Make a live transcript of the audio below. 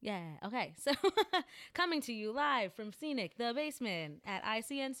Yeah. Okay. So coming to you live from Scenic, the basement at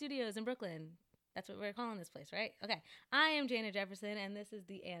ICN Studios in Brooklyn. That's what we're calling this place, right? Okay. I am Jana Jefferson, and this is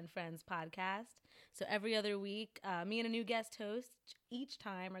the And Friends podcast. So every other week, me and a new guest host each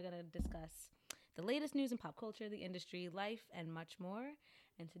time are going to discuss the latest news in pop culture, the industry, life, and much more.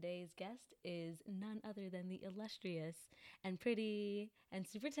 And today's guest is none other than the illustrious and pretty and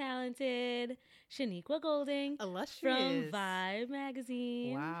super talented Shenequa Golding from Illustrious. Vibe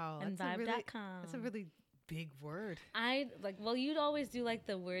magazine. Wow. And Vibe.com. That's a really big word. You'd always do like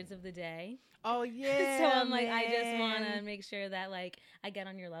the words of the day. Oh, yeah. So I'm like, I just want to make sure that like I get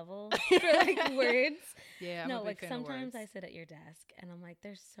on your level for like words. Yeah. No, like sometimes I sit at your desk and I'm like,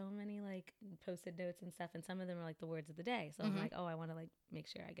 there's so many like post-it notes and stuff, and some of them are like the words of the day. So I'm like, oh, I want to like make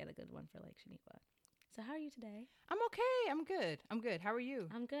sure I get a good one for like Shenequa. So how are you today? I'm okay. I'm good. How are you?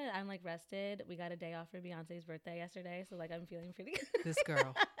 I'm good. I'm like rested. We got a day off for Beyonce's birthday yesterday, so like I'm feeling pretty good.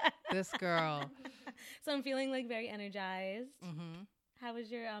 This girl. So I'm feeling like very energized. Mm-hmm. How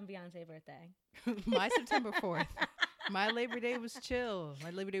was your Beyonce birthday? My September 4th. My Labor Day was chill.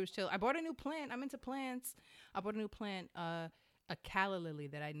 I bought a new plant. I'm into plants. I bought a new plant, a calla lily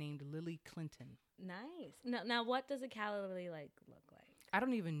that I named Lily Clinton. Nice. Now what does a calla lily like look like? I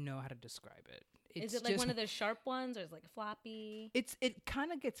don't even know how to describe it. Is it like one of those sharp ones, or is it like floppy? It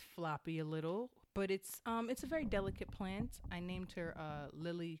kind of gets floppy a little, but it's a very delicate plant. I named her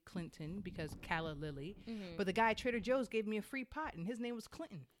Lily Clinton because Calla Lily. Mm-hmm. But the guy at Trader Joe's gave me a free pot, and his name was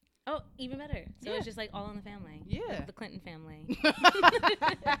Clinton. Oh, even better. So it's just like all in the family. Yeah, like the Clinton family.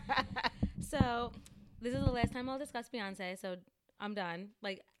 So this is the last time I'll discuss Beyonce. So I'm done.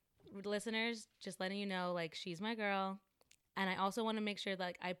 Like listeners, just letting you know, like she's my girl. And I also want to make sure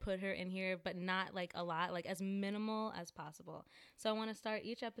like I put her in here, but not like a lot, like as minimal as possible. So I want to start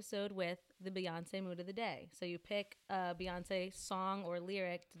each episode with the Beyonce mood of the day. So you pick a Beyonce song or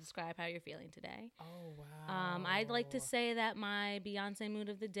lyric to describe how you're feeling today. Oh, wow. I'd like to say that my Beyonce mood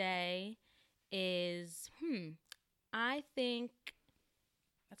of the day is, I think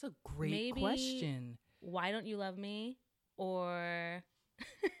that's a great question. Why Don't You Love Me? Or...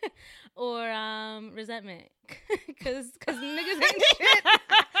 or resentment, because niggas ain't shit.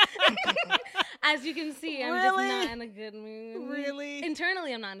 As you can see, I'm just not in a good mood. Really?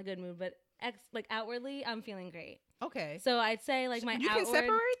 Internally, I'm not in a good mood, but outwardly, I'm feeling great. Okay. So I'd say like my you outward. Can separate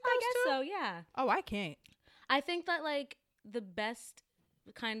those I guess two? so. Yeah. Oh, I can't. I think that like the best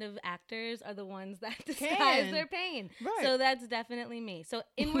kind of actors are the ones that disguise their pain. Right. So that's definitely me. So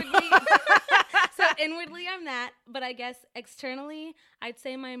inwardly. Inwardly, I'm that, but I guess externally, I'd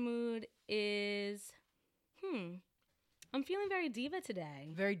say my mood is, I'm feeling very diva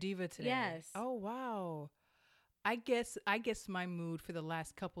today. Very diva today. Yes. Oh, wow. I guess my mood for the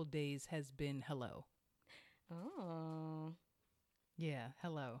last couple days has been hello. Oh. Yeah,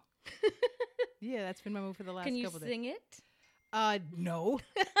 hello. Yeah, that's been my mood for the last couple days. Can you sing it? No,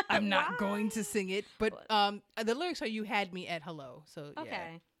 I'm not going to sing it, but the lyrics are "You had me at hello." So okay.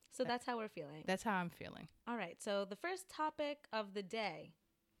 Yeah. So that's how we're feeling. That's how I'm feeling. All right. So the first topic of the day,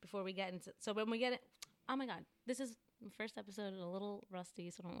 before we get into, so when we get it, oh my God, this is the first episode, a little rusty,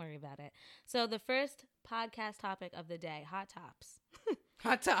 so don't worry about it. So the first podcast topic of the day, hot tops.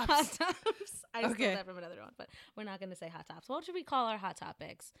 Hot tops. Hot tops. I stole that from another one, but we're not going to say hot tops. What should we call our hot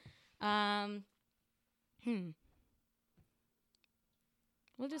topics?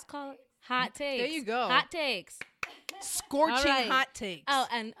 We'll just call it hot takes. There you go. Hot takes. Scorching hot takes. Oh,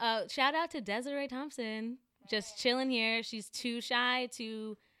 and shout out to Desiree Thompson, just chilling here. She's too shy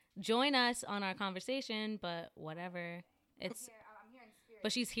to join us on our conversation, but whatever. I'm here in spirit.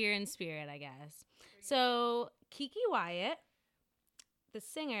 But she's here in spirit, I guess. So Kiki Wyatt, the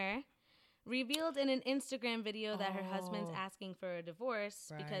singer, revealed in an Instagram video that her husband's asking for a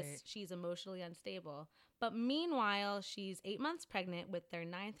divorce because she's emotionally unstable. But meanwhile, she's 8 months pregnant with their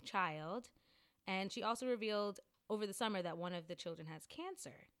 9th child, and she also revealed over the summer that one of the children has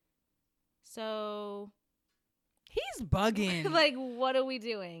cancer. So he's bugging. Like, what are we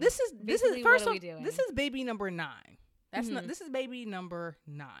doing? This is first off, this is baby number 9. That's not. This is baby number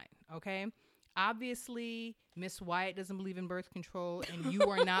 9. Okay. Obviously, Miss Wyatt doesn't believe in birth control, and you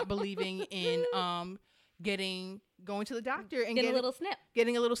are not believing in going to the doctor and getting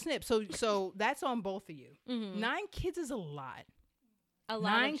a little snip. So that's on both of you. 9 kids is a lot. A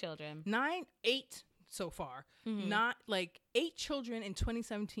lot of children. 8 so far. Not like 8 children in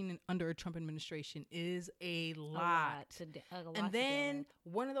 2017 and under a Trump administration is a lot. And then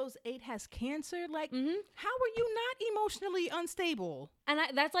one of those 8 has cancer. Like, how are you not emotionally unstable? And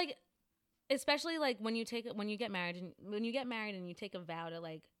that's like, especially like when you get married and you take a vow to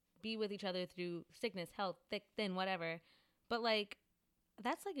like be with each other through sickness, health, thick, thin, whatever. But like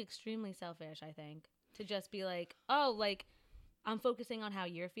That's like extremely selfish, I think, to just be like, oh, like I'm focusing on how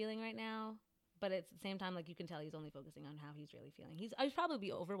you're feeling right now, but at the same time, like you can tell he's only focusing on how he's really feeling. He's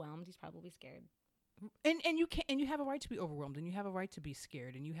probably overwhelmed. He's probably scared. And you have a right to be overwhelmed, and you have a right to be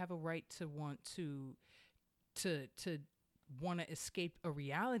scared, and you have a right to want to want to escape a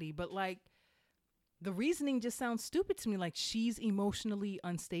reality, but like the reasoning just sounds stupid to me. Like, she's emotionally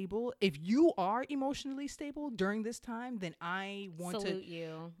unstable. If you are emotionally stable during this time, then I want salute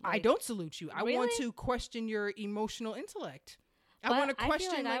you. I don't salute you. I really? want to question your emotional intellect. But I want to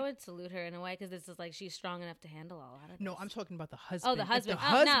question. I feel like I would salute her in a way because this is like she's strong enough to handle all of this. No, I'm talking about the husband. Oh, the husband. If the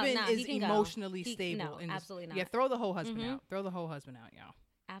husband no, is emotionally stable. No, absolutely not. Yeah, throw the whole husband out. Throw the whole husband out, y'all.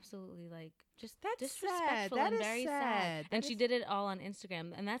 Absolutely, like just that's disrespectful sad. That and is very sad. And she did it all on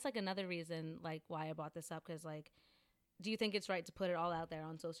Instagram, and that's like another reason like why I brought this up, because like, do you think it's right to put it all out there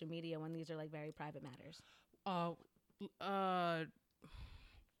on social media when these are like very private matters?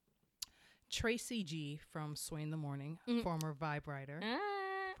 Tracy G from Sway in the Morning, former Vibe writer.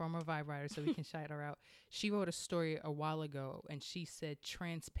 Former Vibe writer, so we can shout her out. She wrote a story a while ago, and she said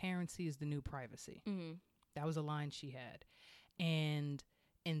transparency is the new privacy. That was a line she had. And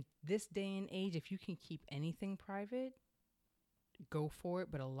in this day and age, if you can keep anything private, go for it.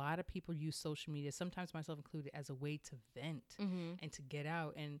 But a lot of people use social media, sometimes myself included, as a way to vent and to get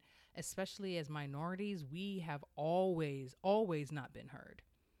out. And especially as minorities, we have always not been heard.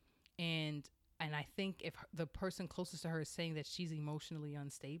 And I think if the person closest to her is saying that she's emotionally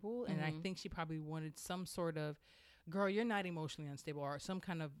unstable, and I think she probably wanted some sort of, girl, you're not emotionally unstable, or some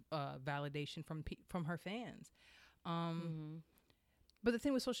kind of validation from her fans. But the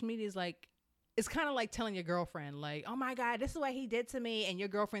thing with social media is like, it's kind of like telling your girlfriend, like, oh my God, this is what he did to me, and your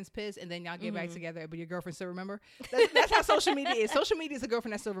girlfriend's pissed, and then y'all get back together, but your girlfriend still remember. That's how social media is. Social media is a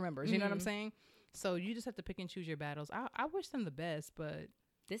girlfriend that still remembers. You know what I'm saying? So you just have to pick and choose your battles. I wish them the best, but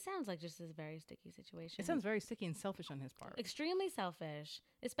this sounds like just a very sticky situation. It sounds very sticky and selfish on his part. Extremely selfish,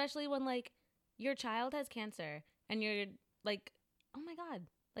 especially when like your child has cancer and you're like, oh my God,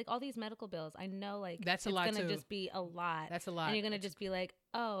 like all these medical bills. I know like that's a lot too. It's going to just be a lot. That's a lot. And you're going to just be like,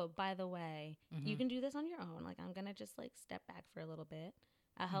 oh, by the way, you can do this on your own. Like, I'm going to just like step back for a little bit.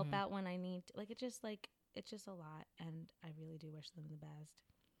 I'll help out when I need to. Like, it's just a lot. And I really do wish them the best.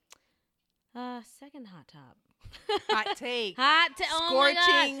 Second hot top. Hot take.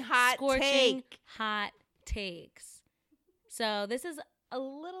 Scorching hot take. Hot takes. So this is a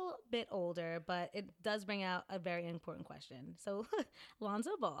little bit older, but it does bring out a very important question. So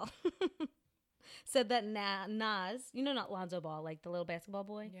Lonzo Ball said that Nas, you know, not Lonzo Ball, like the little basketball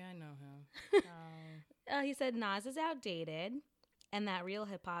boy. Yeah, I know him. He said Nas is outdated and that real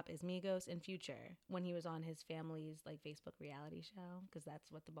hip hop is Migos and Future, when he was on his family's like Facebook reality show, because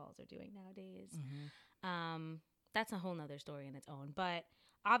that's what the balls are doing nowadays. That's a whole nother story in its own. But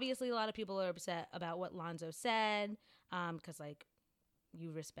obviously a lot of people are upset about what Lonzo said, because like,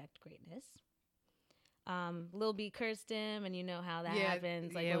 you respect greatness. Lil B cursed him, and you know how that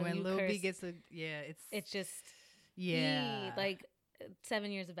happens. Like when Lil B gets it's just like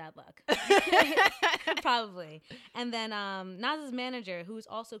 7 years of bad luck, probably. And then Nas's manager, who's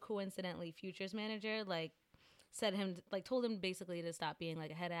also coincidentally Future's manager, like told him basically to stop being like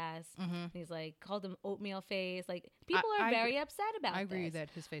a head ass. He's like called him oatmeal face. Like people are very upset about. I agree that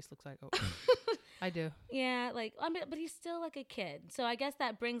his face looks like oatmeal. I do. Yeah, like but he's still like a kid. So I guess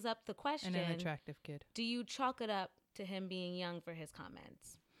that brings up the question. And an attractive kid. Do you chalk it up to him being young for his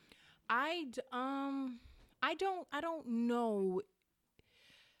comments? I don't know.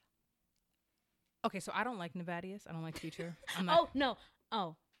 Okay, so I don't like Nevadius. I don't like Future.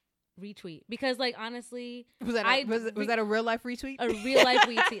 Retweet, because like honestly, was that a real life retweet? A real life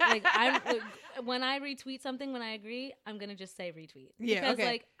retweet. Like when I retweet something, when I agree, I'm gonna just say retweet. Yeah, because okay.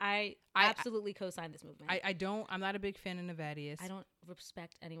 like I absolutely co-sign this movement. I'm not a big fan of Nevadius. I don't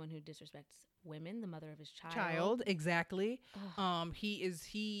respect anyone who disrespects women, the mother of his child. Exactly. I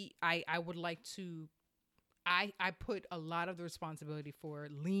would like to. I put a lot of the responsibility for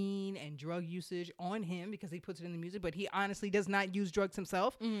lean and drug usage on him because he puts it in the music, but he honestly does not use drugs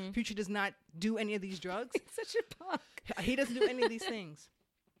himself. Future does not do any of these drugs. He's such a punk. He doesn't do any of these things.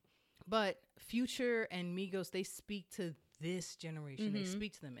 But Future and Migos, they speak to this generation. They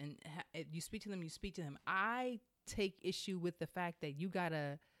speak to them. And you speak to them. I take issue with the fact that you got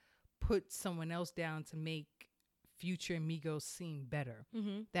to put someone else down to make Future and Migos seem better.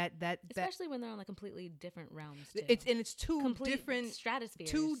 Especially when they're on like completely different realms too. It's two different stratospheres,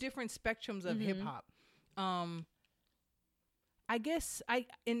 two different spectrums of hip hop. I guess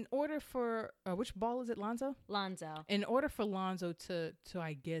in order for which ball is it, Lonzo? Lonzo. In order for Lonzo to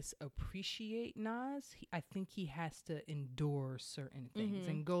I guess appreciate Nas, I think he has to endure certain things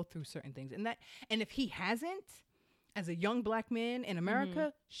and go through certain things, and if he hasn't, as a young black man in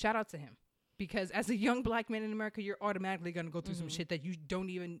America, shout out to him. Because as a young black man in America, you're automatically going to go through some shit that you don't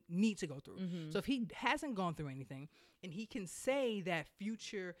even need to go through. So if he hasn't gone through anything, and he can say that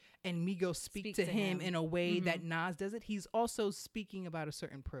Future and Migos speak to him in a way that Nas does it, he's also speaking about a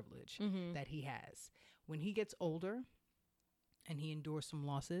certain privilege that he has. When he gets older and he endures some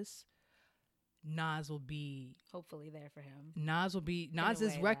losses, Nas will be... hopefully there for him.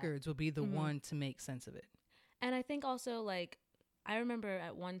 Nas's records will be the one to make sense of it. And I think also, like... I remember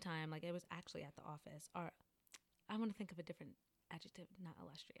at one time, like it was actually at the office, or I want to think of a different adjective, not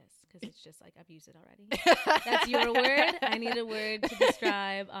illustrious, because it's just like I've used it already. That's your word. I need a word to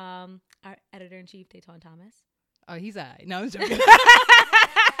describe our editor-in-chief, Dayton Thomas. Oh, he's all right. No, I'm joking.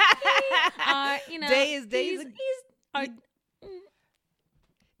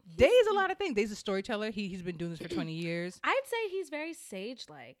 Day is a lot of things. Day's a storyteller. He's been doing this for 20 years. I'd say he's very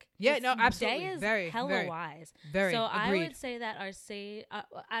sage-like. Yeah, no, absolutely. Day is very wise. Very. So agreed. I would say that our sage.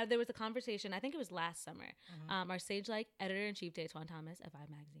 There was a conversation. I think it was last summer. Our sage-like editor-in-chief, Dayton Thomas, of Vibe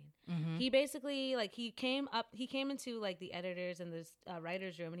magazine. He basically he came into like the editors and the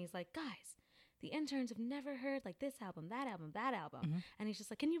writers' room, and he's like, guys, the interns have never heard like this album, that album, that album. And he's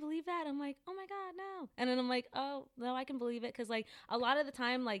just like, can you believe that? I'm like, oh my God, no. And then I'm like, oh, no, I can believe it. Because like a lot of the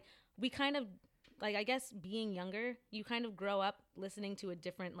time, like we kind of like, I guess being younger, you kind of grow up listening to a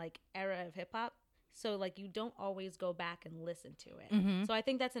different like era of hip hop. So like you don't always go back and listen to it. So I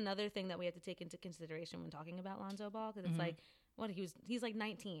think that's another thing that we have to take into consideration when talking about Lonzo Ball. Because it's like, he's like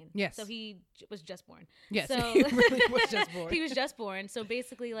 19. Yes. So he was just born. Yes. So he really was just born. He was just born. So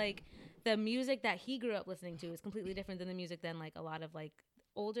basically like the music that he grew up listening to is completely different than the music than like a lot of like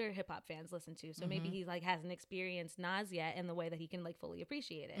older hip hop fans listen to. So maybe he like hasn't experienced Nas yet in the way that he can like fully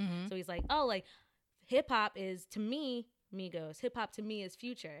appreciate it. So he's like, oh, like hip hop is to me Migos. Hip hop to me is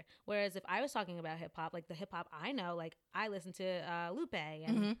Future. Whereas if I was talking about hip hop, like the hip hop I know, like I listened to Lupe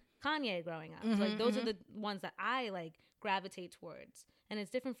and Kanye growing up. So like those are the ones that I like gravitate towards. And it's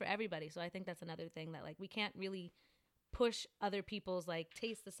different for everybody. So I think that's another thing that like we can't really push other people's like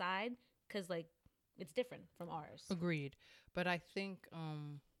taste aside because like it's different from ours. Agreed. But I think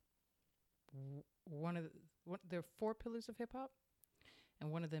there are 4 pillars of hip hop,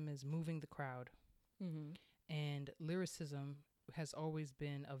 and one of them is moving the crowd. And lyricism has always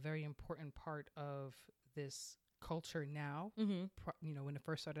been a very important part of this culture now. When it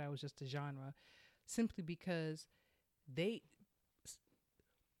first started, I was just a genre, simply because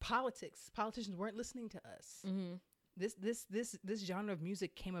politicians weren't listening to us. This genre of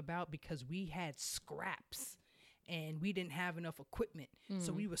music came about because we had scraps and we didn't have enough equipment.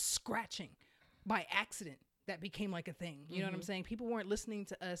 So we were scratching by accident. That became like a thing. You know what I'm saying? People weren't listening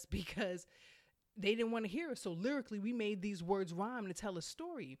to us because they didn't want to hear us. So lyrically, we made these words rhyme to tell a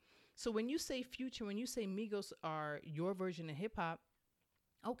story. So when you say Future, when you say Migos are your version of hip hop,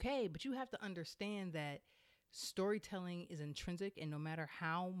 okay, but you have to understand that storytelling is intrinsic, and no matter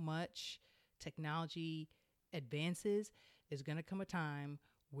how much technology advances, there's going to come a time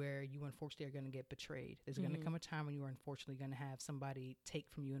where you unfortunately are going to get betrayed. There's going to come a time when you are unfortunately going to have somebody take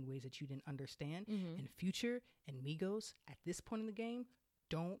from you in ways that you didn't understand. And Future and Migos at this point in the game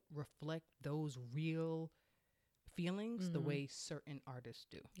don't reflect those real feelings the way certain artists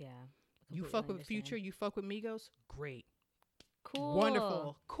do. Yeah. You fuck with Future, you fuck with Migos, great. Cool.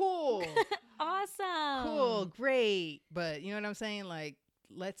 Wonderful. Cool. Awesome. Cool. Great. But you know what I'm saying? Like,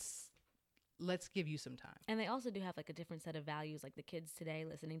 let's give you some time. And they also do have like a different set of values. Like the kids today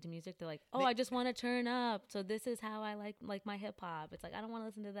listening to music, they're like, oh, I just want to turn up. So this is how I like my hip hop. It's like, I don't want to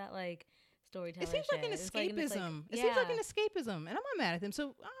listen to that like storytelling. It seems like an escapism. It seems like an escapism. And I'm not mad at them.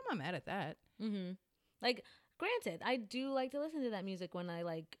 So I'm not mad at that. Like, granted, I do like to listen to that music when I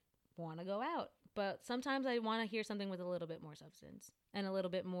like want to go out. But sometimes I want to hear something with a little bit more substance and a little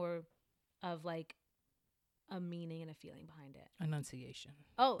bit more of like a meaning and a feeling behind it. Enunciation.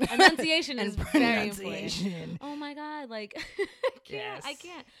 Oh, enunciation is very pronunciation. important. Oh my God. Like, I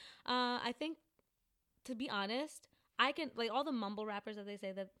can't. I think, to be honest, I can, like all the mumble rappers that they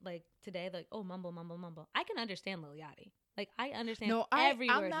say that like today, like, oh, mumble, mumble, mumble. I can understand Lil Yachty. Like, I understand every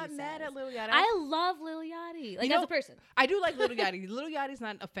word I'm not mad says. at Lil Yachty. I love Lil Yachty. Like, as a person. I do like Lil Yachty. Lil Yachty's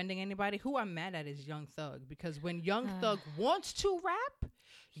not offending anybody. Who I'm mad at is Young Thug. Because when Young Thug wants to rap,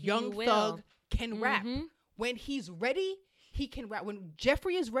 Young Thug can rap. When he's ready, he can rap. When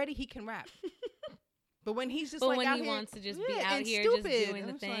Jeffrey is ready, he can rap. But when he's just when out he here, wants to just be out here stupid, just doing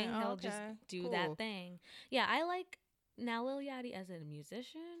the thing, he'll just do that thing. Yeah, I like now Lil Yachty as a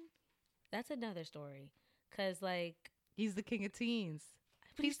musician, that's another story. Cause like he's the king of teens.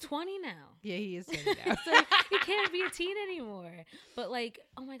 But he's 20 now. Yeah, he is 20 now. So he can't be a teen anymore. But like,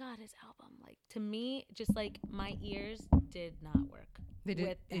 oh my God, his album, like to me, just like my ears did not work.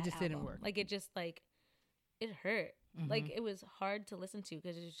 It just didn't work. Like it just like it hurt. Like it was hard to listen to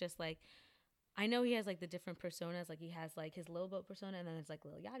because it was just like, I know he has like the different personas. Like he has like his Lil Boat persona and then it's like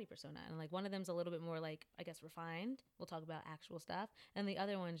Lil Yachty persona. And like one of them's a little bit more like, I guess, refined. We'll talk about actual stuff. And the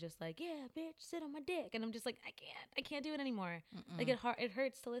other one's just like, yeah, bitch, sit on my dick. And I'm just like, I can't do it anymore. Like it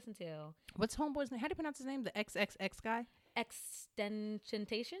hurts to listen to. What's Homeboy's name? How do you pronounce his name? The XXX guy?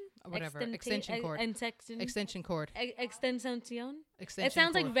 Extension? Whatever. Extension cord. Extension cord. Extensión? It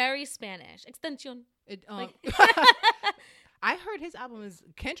sounds like very Spanish. Extension. I heard his album is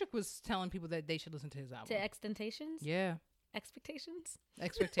Kendrick was telling people that they should listen to his album. To Extentations? Yeah. Expectations.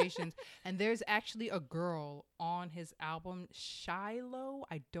 And there's actually a girl on his album, Shiloh.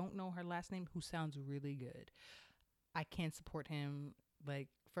 I don't know her last name, who sounds really good. I can't support him. Like,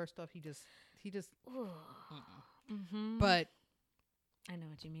 first off, he just. But I know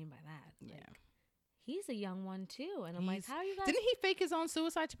what you mean by that. Yeah. Like, he's a young one too, and I'm like, how are you guys? Didn't he fake his own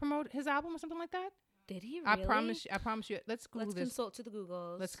suicide to promote his album or something like that? Did he really? I promise you. Let's consult to the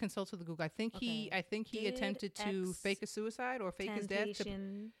Googles. Let's consult to the Google. I think he attempted to fake a suicide or fake his death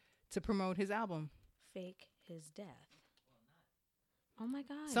to promote his album. Fake his death. Oh my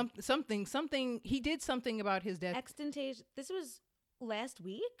God. Something. He did something about his death. Extentation. This was last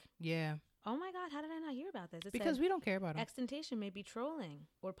week? Yeah. Oh my God. How did I not hear about this? Because we don't care about him. Extentation may be trolling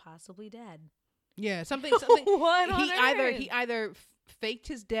or possibly dead. Yeah. Something. What on earth? He either faked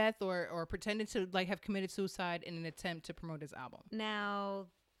his death or pretended to like have committed suicide in an attempt to promote his album. Now,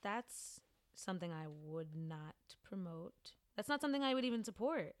 that's something I would not promote. That's not something I would even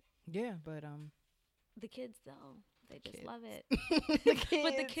support. Yeah, but the kids though, they just love it.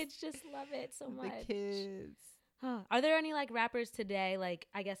 But the kids just love it so much. The kids. Huh. Are there any like rappers today, like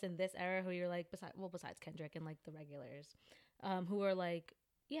I guess in this era, who you're like besides Kendrick and like the regulars, who are like,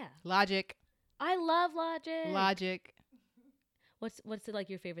 yeah, Logic. I love Logic. Logic. What's like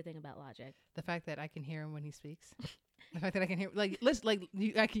your favorite thing about Logic? The fact that I can hear him when he speaks. The fact that I can hear I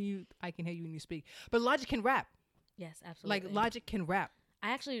can hear you when you speak. But Logic can rap. Yes, absolutely. Like Logic can rap.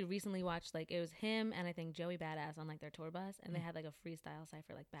 I actually recently watched like it was him and I think Joey Badass on like their tour bus and they had like a freestyle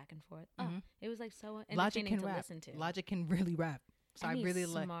cipher like back and forth. Oh, it was like so entertaining to listen to. Logic can really rap. So and I really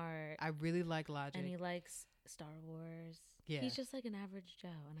like smart. I really like Logic. And he likes Star Wars. Yeah. He's just like an average Joe.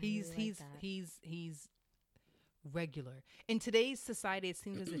 And he's regular. In today's society, it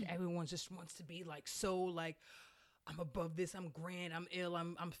seems as if everyone just wants to be like so like I'm above this, I'm grand, I'm ill,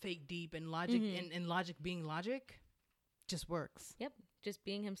 I'm fake deep, and Logic and Logic being Logic just works. Yep. Just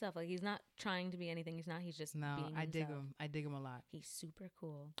being himself. Like he's not trying to be anything he's not. He's just being himself. I dig him a lot. He's super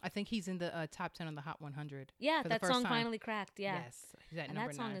cool. I think he's in the top 10 on the Hot 100. Yeah, that song finally cracked. Yeah. Yes. He's at and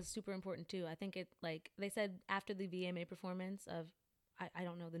number that song 9. is super important too. I think it like they said after the VMA performance of I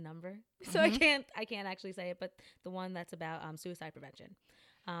don't know the number. So I can't actually say it, but the one that's about suicide prevention.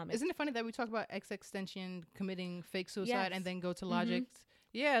 Isn't it funny that we talk about Extension committing fake suicide and then go to Logic?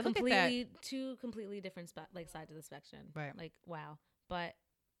 Yeah, look at that. Two completely different sides of the spectrum. Right. Like wow. But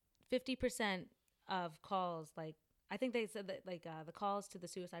 50% of calls, like I think they said that like the calls to the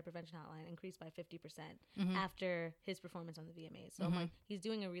suicide prevention hotline increased by 50% after his performance on the VMAs. So I'm like, he's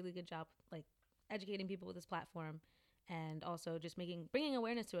doing a really good job, like educating people with his platform, and also just bringing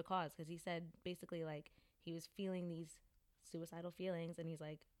awareness to a cause. Because he said basically like he was feeling these suicidal feelings, and he's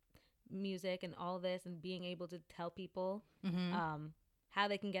like music and all this, and being able to tell people how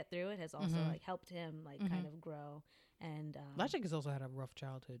they can get through it has also like helped him like kind of grow. And Logic has also had a rough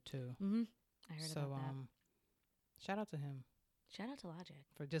childhood too. I heard about that. Shout out to him. Shout out to Logic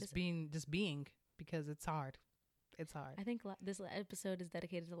for being because it's hard. It's hard. I think this episode is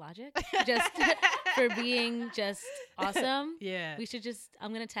dedicated to Logic, just for being just awesome. Yeah, we should just.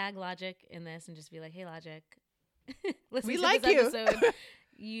 I'm gonna tag Logic in this and just be like, "Hey, Logic, listen we to like this episode.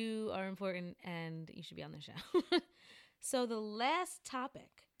 You are important, and you should be on the show." So the last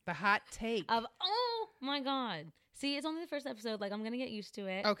topic, the hot take of oh my God. See, it's only the first episode. Like, I'm going to get used to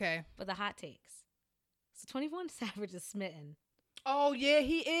it. Okay. But the hot takes. So, 21 Savage is smitten. Oh, yeah,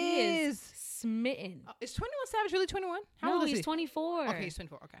 he is smitten. Is 21 Savage really 21? How old is he? He's 24. Okay, he's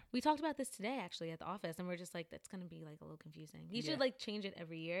 24. Okay. We talked about this today, actually, at the office. And we're just like, that's going to be, like, a little confusing. He should, like, change it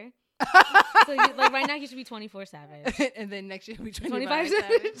every year. So, like, right now, he should be 24 Savage. And then next year, he'll be 25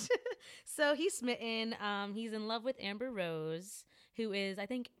 Savage. So, he's smitten. He's in love with Amber Rose, who is, I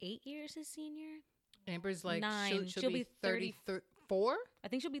think, 8 years his senior. Amber's like 9. She'll be 34. I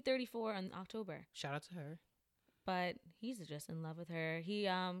think she'll be 34 in October. Shout out to her. but he's just in love with her. He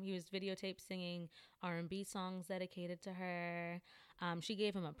was videotaped singing R&B songs dedicated to her. She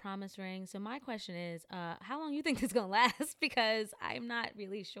gave him a promise ring. So my question is, how long you think this is gonna last? Because I'm not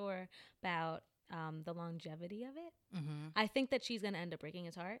really sure about the longevity of it. Mm-hmm. I think that she's gonna end up breaking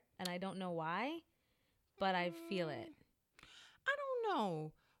his heart, and I don't know why, but I feel it. I don't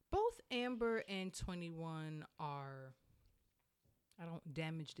know. Both Amber and 21 are.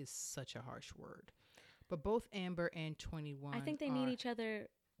 Damaged is such a harsh word, but both Amber and 21. I think they need each other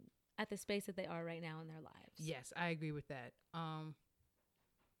at the space that they are right now in their lives. Yes, I agree with that.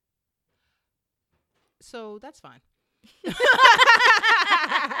 So that's fine.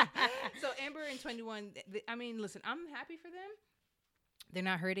 So Amber and 21, I mean, listen, I'm happy for them. They're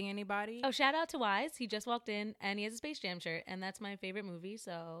not hurting anybody. Oh, shout out to Wise. He just walked in and he has a Space Jam shirt, and that's my favorite movie.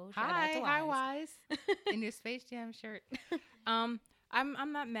 So shout out to Wise. Hi, Wise, in your Space Jam shirt.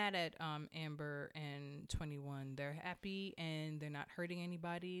 I'm not mad at Amber and 21. They're happy and they're not hurting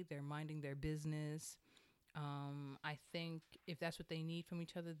anybody. They're minding their business. I think if that's what they need from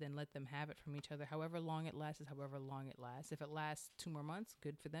each other, then let them have it from each other. However long it lasts is however long it lasts. If it lasts 2 more months,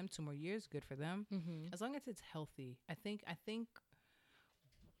 good for them. 2 more years, good for them. Mm-hmm. As long as it's healthy. I think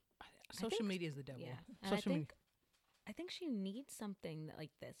social media is the devil. Yeah. I think she needs something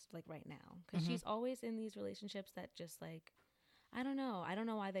like this, like right now, because she's always in these relationships that just like, I don't know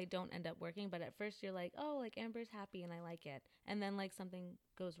why they don't end up working. But at first you're like, oh, like Amber's happy and I like it, and then like something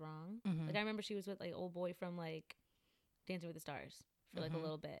goes wrong. Mm-hmm. Like I remember she was with like old boy from like Dancing with the Stars for like a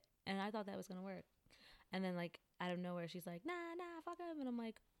little bit, and I thought that was gonna work, and then like out of nowhere she's like, nah, fuck him, and I'm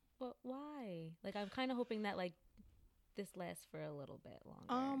like, but why? Like I'm kind of hoping that like this lasts for a little bit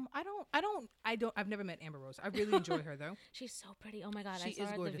longer. I've never met Amber Rose. I really enjoy her though. She's so pretty. Oh my god, I saw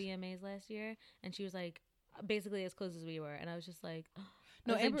her at the VMAs last year, and she was like basically as close as we were, and I was just like, oh,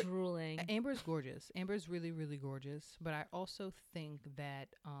 no, Amber, like drooling. Amber's gorgeous. Amber's really, really gorgeous. But I also think that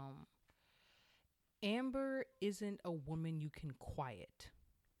Amber isn't a woman you can quiet.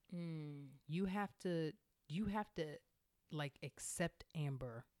 You have to like accept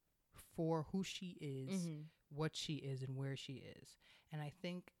Amber for who she is, what she is, and where she is. And I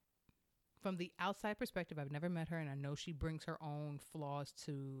think from the outside perspective, I've never met her, and I know she brings her own flaws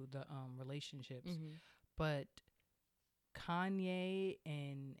to the relationships. But Kanye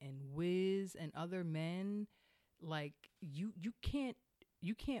and Wiz and other men, like you can't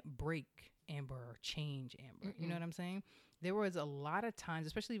break Amber or change Amber. You know what I'm saying? There was a lot of times,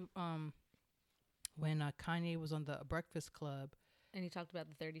 especially when Kanye was on the Breakfast Club, and he talked about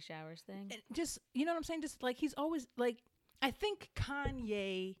the 30 showers thing. And just, you know what I'm saying? Just like he's always like, I think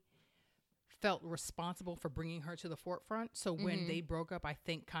Kanye felt responsible for bringing her to the forefront. So when they broke up, I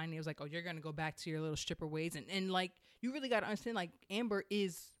think Kanye was like, oh, you're going to go back to your little stripper ways. And like, you really got to understand, like, Amber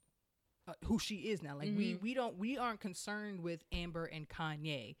is who she is now. Like we aren't concerned with Amber and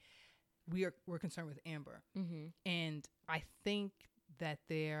Kanye. We're concerned with Amber. And I think that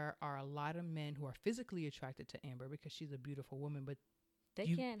there are a lot of men who are physically attracted to Amber because she's a beautiful woman, but they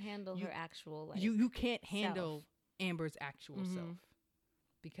can't handle her actual like you can't handle Amber's actual self,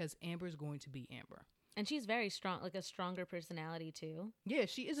 because Amber's going to be Amber. And she's very strong, like a stronger personality too. Yeah,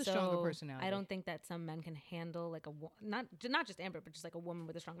 she is a stronger personality. I don't think that some men can handle like not just Amber, but just like a woman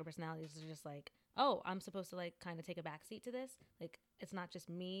with a stronger personality. It's just like, oh, I'm supposed to like kind of take a backseat to this. Like it's not just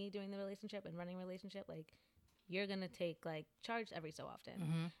me doing the relationship and running a relationship. Like you're gonna take like charge every so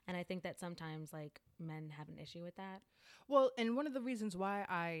often. And I think that sometimes like men have an issue with that. Well, and one of the reasons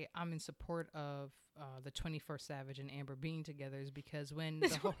why I'm in support of the 21st Savage and Amber being together is because when the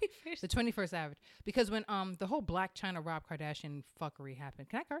 21st Savage, because when the whole Blac Chyna Rob Kardashian fuckery happened.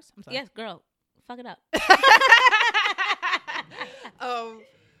 Can I curse? I'm sorry. Yes, girl, fuck it up.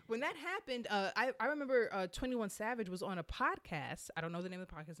 When that happened, I remember 21 Savage was on a podcast. I don't know the name of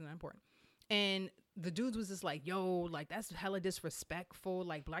the podcast, it's not important. And the dudes was just like, yo, like that's hella disrespectful.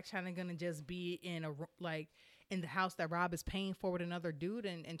 Like Blac Chyna gonna just be in the house that Rob is paying for with another dude.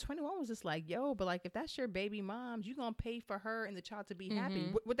 And 21 was just like, yo, but like if that's your baby mom, you gonna pay for her and the child to be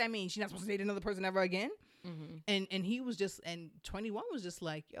happy. What that means? She's not supposed to date another person ever again. And he was just, and 21 was just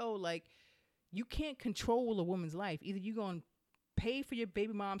like, yo, like you can't control a woman's life. Either you gonna pay for your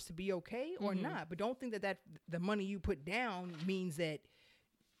baby moms to be okay or not. But don't think that the money you put down means that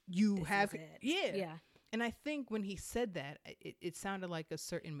you this have it. Yeah. And I think when he said that, it sounded like a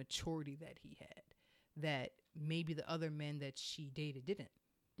certain maturity that he had that maybe the other men that she dated didn't.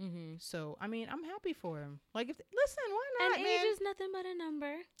 So I mean, I'm happy for him. Like, listen, why not? And age is nothing but a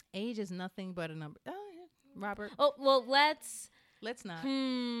number. Age is nothing but a number. Oh, yeah. Robert. Oh well, let's not.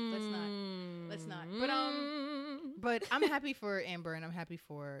 But I'm happy for Amber and I'm happy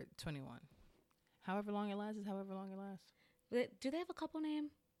for 21. However long it lasts is however long it lasts. Do they have a couple name?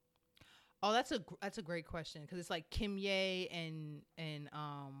 Oh, that's a great question because it's like Kim Ye and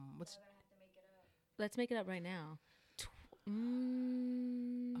what's. Let's make it up right now.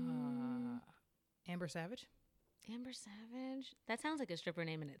 Amber Savage. Amber Savage. That sounds like a stripper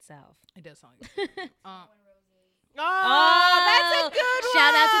name in itself. It does sound like. That's a good one.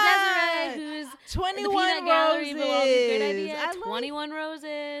 Shout out to Desiree, who's 21 the Peanut Gallery belongs. Good idea. I 21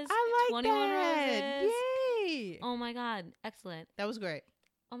 roses. I like 21 that. roses. Yay! Oh my God, excellent. That was great.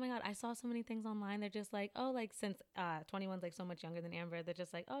 Oh my God, I saw so many things online. They're just like, oh, like since 21's like so much younger than Amber, they're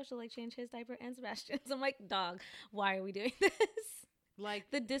just like, oh, she'll like change his diaper and Sebastian's. I'm like, dog, why are we doing this?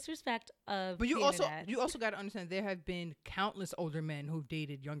 Like the disrespect of. But you also got to understand there have been countless older men who've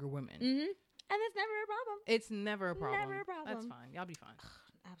dated younger women. Mm-hmm. And it's never a problem. It's never a problem. Never a problem. That's fine. Y'all be fine.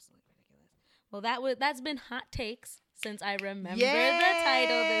 Absolutely ridiculous. Well, that's been hot takes since I remember the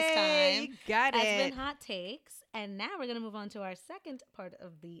title this time. Got it. That's been hot takes, and now we're gonna move on to our second part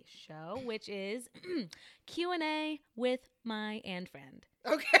of the show, which is Q&A with my and friend.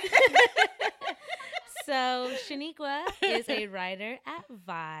 Okay. So Shenequa is a writer at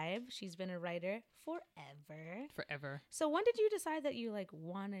Vibe. She's been a writer forever. So when did you decide that you like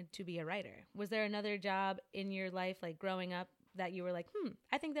wanted to be a writer? Was there another job in your life, like growing up, that you were like,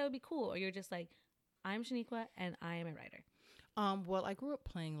 I think that would be cool? Or you're just like, I'm Shenequa and I am a writer? Well, I grew up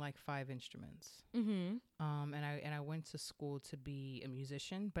playing like 5 instruments. Mm-hmm. And I went to school to be a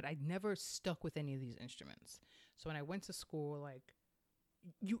musician, but I never stuck with any of these instruments. So when I went to school, like,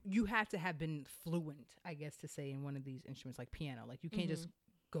 you had to have been fluent, I guess, to say, in one of these instruments, like piano. Like, you can't just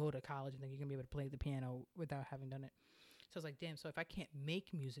go to college and think you're going to be able to play the piano without having done it. So I was like, damn, so if I can't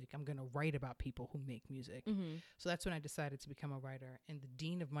make music, I'm going to write about people who make music. Mm-hmm. So that's when I decided to become a writer. And the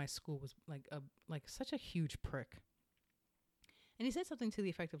dean of my school was like such a huge prick. And he said something to the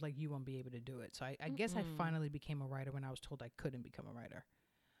effect of, like, you won't be able to do it. So I guess I finally became a writer when I was told I couldn't become a writer.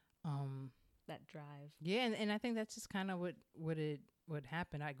 That drive. Yeah, and I think that's just kind of what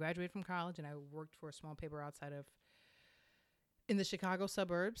happened. I graduated from college and I worked for a small paper in the Chicago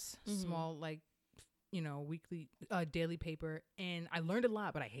suburbs, small, like, weekly, daily paper. And I learned a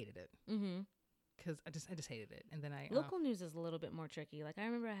lot, but I hated it. Because I just hated it. And then local news is a little bit more tricky. Like, I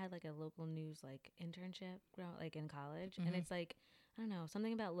remember I had like a local news like internship like in college, and it's like, I don't know,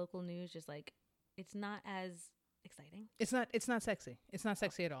 something about local news, just like, it's not as exciting. It's not sexy. It's not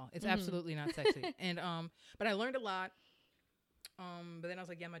sexy at all. It's absolutely not sexy. And but I learned a lot. But then I was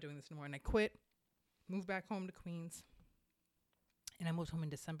like, yeah, I'm not doing this anymore. And I quit, moved back home to Queens. And I moved home in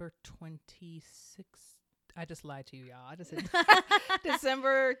December 26th. I just lied to you, y'all. I just said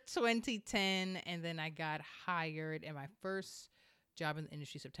December 2010. And then I got hired in my first job in the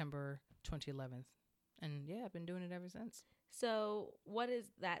industry, September 2011. And yeah, I've been doing it ever since. So what is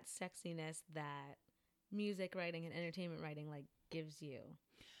that sexiness that music writing and entertainment writing like gives you?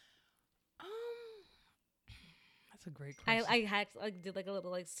 That's a great question. I did like a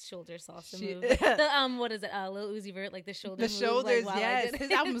little like shoulder salsa move. The what is it? Lil Uzi Vert, like the shoulder. The move, shoulders, like, yes. His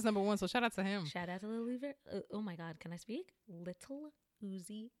album was #1, so shout out to him. Shout out to Lil Uzi Vert. Oh my God, can I speak? Little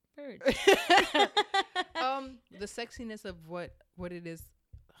Uzi Vert. The sexiness of what it is.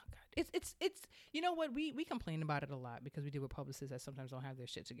 Oh God, it's you know what, we complain about it a lot because we deal with publicists that sometimes don't have their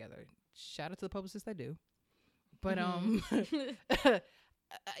shit together. Shout out to the publicists that do, but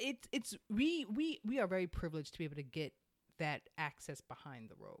we are very privileged to be able to get that access behind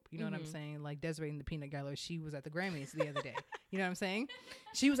the rope. You know what I'm saying? Like Desiree in the Peanut Gallery, she was at the Grammys the other day. You know what I'm saying?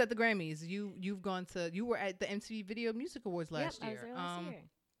 She was at the Grammys. You were at the MTV Video Music Awards last year. I was there last year.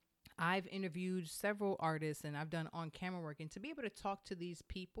 I've interviewed several artists and I've done on-camera work, and to be able to talk to these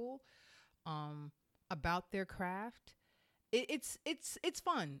people about their craft, it's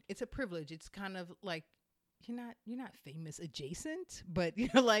fun. It's a privilege. It's kind of like you're not famous adjacent, but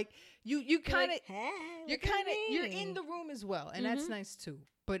you're like you kind of you're in the room as well, and that's nice too.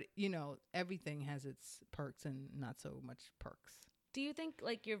 But everything has its perks and not so much perks. Do you think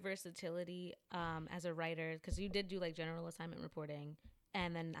like your versatility as a writer, because you did do like general assignment reporting,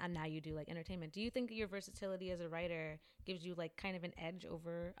 and then now you do like entertainment, do you think your versatility as a writer gives you like kind of an edge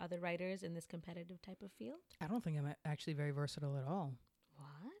over other writers in this competitive type of field? I don't think I'm actually very versatile at all.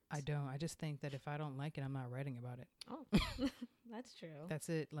 What? I don't. I just think that if I don't like it, I'm not writing about it. Oh, that's true. That's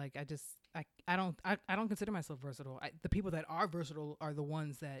it. Like I don't consider myself versatile. The people that are versatile are the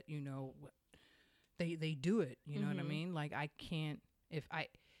ones that they do it. You know what I mean? Like I can't, if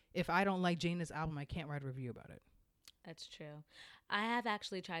I don't like Jaina's album, I can't write a review about it. That's true. I have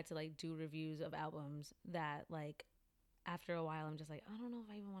actually tried to like do reviews of albums that like after a while I'm just like, I don't know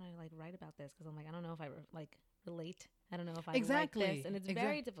if I even want to like write about this, because I'm like, I don't know if I like relate. I don't know if I like Exactly. this. And it's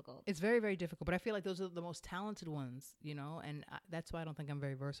very difficult. It's very, very difficult. But I feel like those are the most talented ones, you know, and that's why I don't think I'm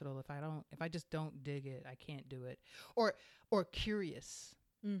very versatile. If I just don't dig it, I can't do it. Or curious.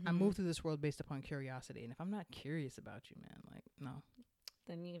 Mm-hmm. I move through this world based upon curiosity. And if I'm not curious about you, man, like, no.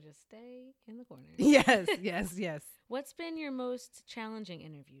 Then you just stay in the corner. Yes. What's been your most challenging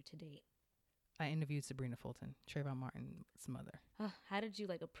interview to date? I interviewed Sabrina Fulton, Trayvon Martin's mother. How did you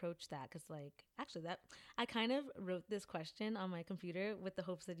approach that? Because actually I kind of wrote this question on my computer with the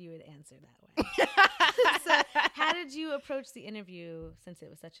hopes that you would answer that way. So how did you approach the interview since it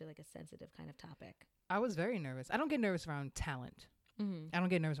was such a sensitive kind of topic? I was very nervous. I don't get nervous around talent. Mm-hmm. I don't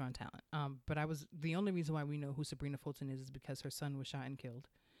get nervous around talent. But the only reason why we know who Sabrina Fulton is because her son was shot and killed.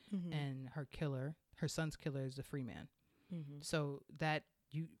 Mm-hmm. And her son's killer is a free man. Mm-hmm. So that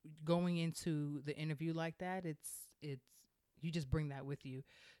you going into the interview like that, it's you just bring that with you.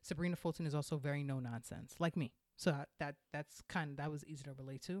 Sabrina Fulton is also very no nonsense, like me. So that was easy to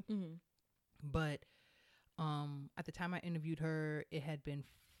relate to. Mm-hmm. But at the time I interviewed her, it had been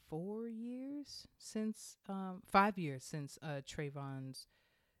 5 years since Trayvon's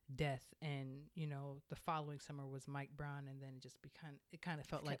death, and the following summer was Mike Brown, and then it kind of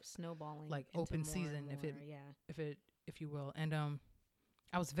felt like snowballing, like open season, if you will. And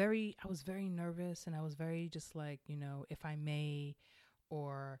I was very nervous, and I was very just if I may,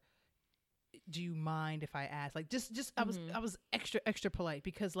 or do you mind if I ask? Mm-hmm. I was extra polite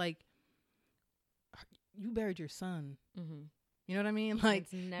because you buried your son. Mm-hmm. You know what I mean?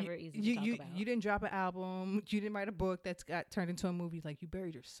 It's never easy to talk about. You didn't drop an album. You didn't write a book that's got turned into a movie. You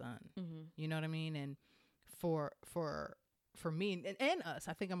buried your son. Mm-hmm. You know what I mean? And for me and us,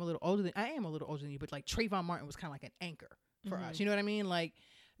 I think I am a little older than you, but Trayvon Martin was kind of like an anchor for us. You know what I mean?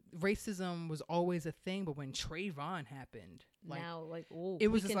 Racism was always a thing, but when Trayvon happened, it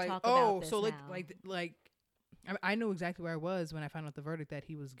was just I know exactly where I was when I found out the verdict that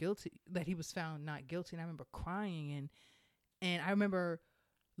he was guilty, that he was found not guilty. And I remember crying and I remember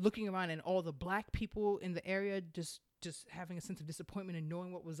looking around and all the black people in the area just having a sense of disappointment and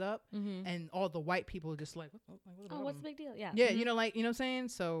knowing what was up. Mm-hmm. And all the white people just what's the big deal? Yeah. Yeah. Mm-hmm. You know what I'm saying?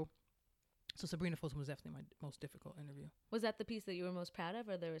 So Sabrina Fulton was definitely my most difficult interview. Was that the piece that you were most proud of,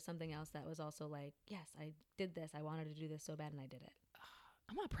 or there was something else that was also yes, I did this. I wanted to do this so bad and I did it?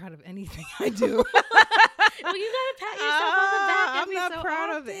 I'm not proud of anything I do. Well, you gotta pat yourself on the back. I'm not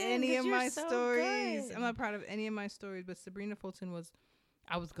proud of any of my stories. I'm not proud of any of my stories, but Sabrina Fulton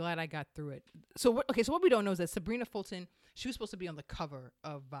I was glad I got through it. So what we don't know is that Sabrina Fulton, she was supposed to be on the cover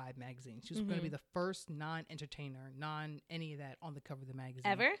of Vibe magazine. She was going to be the first non-entertainer, any of that on the cover of the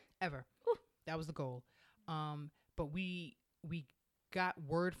magazine. Ever. Whew. That was the goal. But we got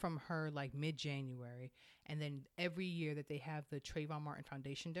word from her mid-January, and then every year that they have the Trayvon Martin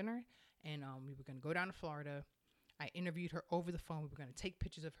Foundation dinner, and we were going to go down to Florida. I interviewed her over the phone. We were going to take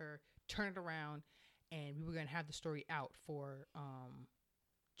pictures of her, turn it around, and we were going to have the story out for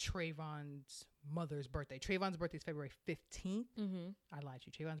Trayvon's mother's birthday. Trayvon's birthday is February 15th. Mm-hmm. I lied to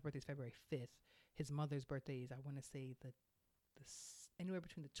you. Trayvon's birthday is February 5th. His mother's birthday is, I want to say, anywhere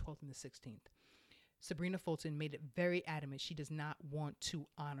between the 12th and the 16th. Sabrina Fulton made it very adamant. She does not want to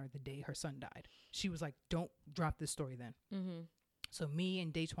honor the day her son died. She was like, don't drop this story then. Mm-hmm. So me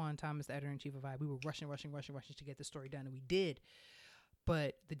and Daytwan Thomas, the editor-in-chief of Vibe, we were rushing to get the story done, and we did.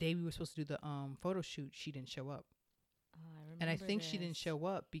 But the day we were supposed to do the photo shoot, she didn't show up. And I think she didn't show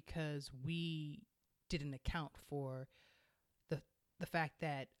up because we didn't account for the fact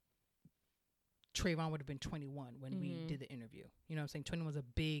that Trayvon would have been 21 when we did the interview. You know what I'm saying? 21 was a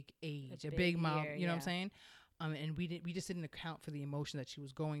big age, a big mile. You know what I'm saying? And we just didn't account for the emotion that she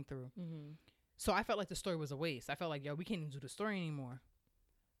was going through. Mm-hmm. So I felt like the story was a waste. I felt like, we can't even do the story anymore.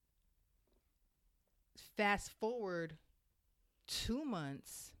 Fast forward 2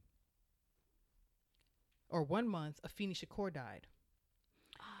 months or 1 month, Afeni Shakur died.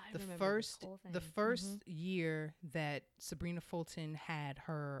 The first year that Sabrina Fulton had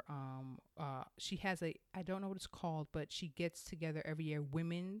her, she has I don't know what it's called, but she gets together every year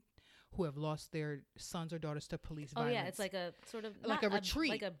women who have lost their sons or daughters to police violence. Oh yeah, it's like a sort of like a retreat,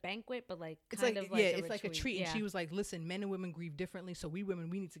 like a banquet, but it's like a retreat. Yeah. And she was like, "Listen, men and women grieve differently, so we women,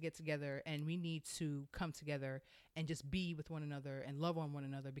 we need to get together and we need to come together and just be with one another and love on one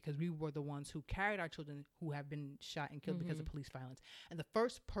another because we were the ones who carried our children who have been shot and killed because of police violence." And the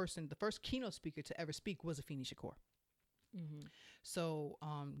first keynote speaker to ever speak was Afeni Shakur. Mm-hmm. So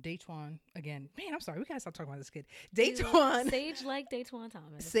Daytwan, again, man, I'm sorry, we gotta stop talking about this kid. Daytwan, Sage like Daytwan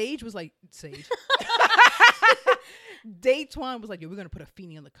Thomas. Sage Daytwan was like, we're gonna put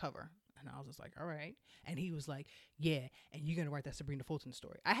Afeni on the cover. And I was just like, all right. And he was like, yeah, and you're going to write that Sabrina Fulton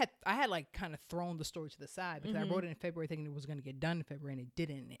story. I had like kind of thrown the story to the side because I wrote it in February thinking it was going to get done in February, and it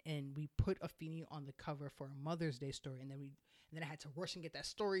didn't. And we put Afeni on the cover for a Mother's Day story. And then I had to rush and get that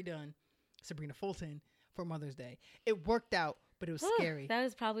story done, Sabrina Fulton, for Mother's Day. It worked out, but it was scary. That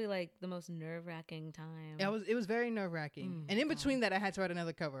was probably like the most nerve-wracking time. It was very nerve-wracking. And in between that, I had to write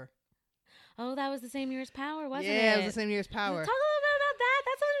another cover. Oh, that was the same year as Power, wasn't it? Yeah, it was the same year as Power. Talk a little bit about that.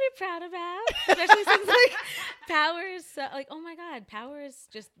 That's something to be proud about. Especially since like Power is so, like, oh my God, Power is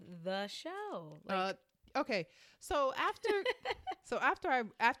just the show. Like, okay. So after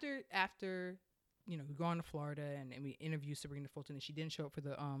we go on to Florida and we interview Sabrina Fulton, and she didn't show up for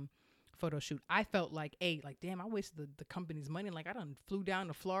the photo shoot, I felt like, damn, I wasted the company's money. Like, I done flew down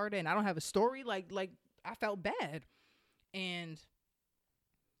to Florida and I don't have a story. Like I felt bad. And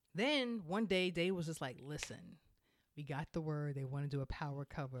then one day Dave was just like, listen, we got the word they want to do a Power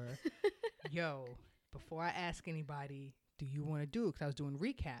cover. Yo, before I ask anybody, do you want to do it? Because I was doing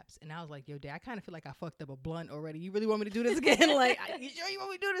recaps. And I was like, yo, Dave, I kind of feel like I fucked up a blunt already. You really want me to do this again? Like, you sure you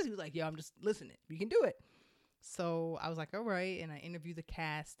want me to do this? He was like, yo, I'm just listening. You can do it. So I was like, all right. And I interviewed the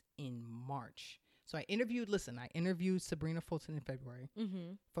cast in March. So I interviewed Sabrina Fulton in February.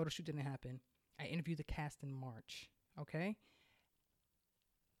 Photo shoot didn't happen. I interviewed the cast in March. Okay.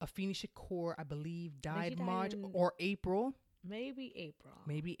 Afeni Shakur, I believe, died March or April. Maybe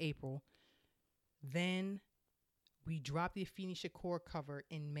April. Then we dropped the Afeni Shakur cover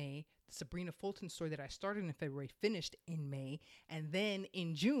in May. The Sabrina Fulton story that I started in February finished in May. And then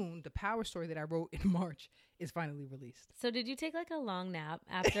in June, the Power story that I wrote in March is finally released. So did you take like a long nap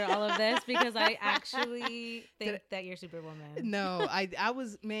after all of this? Because I actually think that you're Superwoman. No, I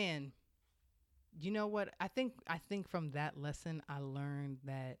was, man. You know what? I think from that lesson, I learned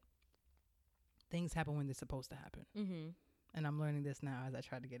that things happen when they're supposed to happen. And I'm learning this now as I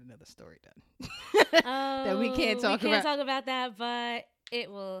try to get another story done. That we can't talk about that, but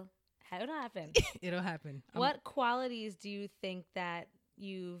it'll happen. It'll happen. What qualities do you think that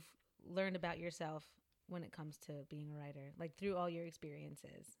you've learned about yourself when it comes to being a writer, like through all your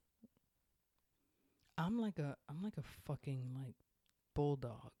experiences? I'm like a fucking like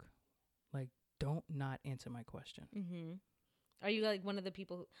bulldog. Like, don't not answer my question. Are you like one of the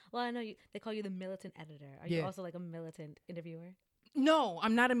people I know they call you the militant editor. Are you also like a militant interviewer? No,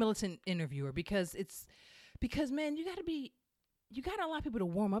 I'm not a militant interviewer because man, you got to allow people to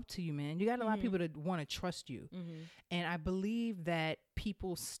warm up to you, man. You got to allow people to want to trust you. And I believe that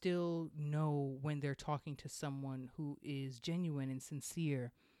people still know when they're talking to someone who is genuine and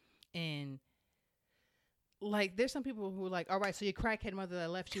sincere. And like, there's some people who are like, all right, so your crackhead mother that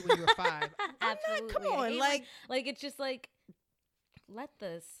left you when you were 5. Absolutely. Come on. Like it's just like, let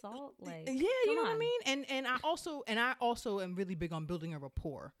the salt, like, yeah, you know what I mean? And I also am really big on building a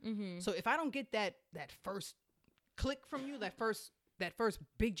rapport. So if I don't get that first click from you, that first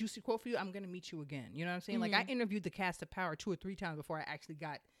big juicy quote for you, I'm going to meet you again. You know what I'm saying? Like, I interviewed the cast of Power 2 or 3 times before I actually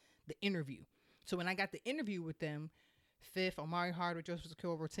got the interview. So when I got the interview with them, Fifth, Omari Hardwick, Joseph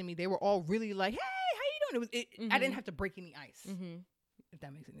Sakura, Rotimi, they were all really like, hey, how you doing? I didn't have to break any ice. If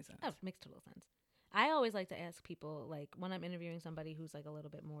that makes any sense. Oh, it makes total sense. I always like to ask people, like, when I'm interviewing somebody who's like a little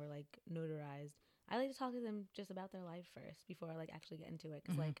bit more like notarized, I like to talk to them just about their life first before I like actually get into it.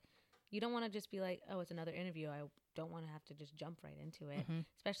 Because like, you don't want to just be like, oh, it's another interview. I don't want to have to just jump right into it,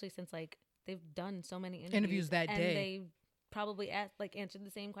 especially since like they've done so many interviews that and day. They probably answered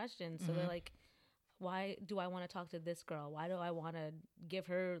the same questions. So they're like, why do I want to talk to this girl? Why do I want to give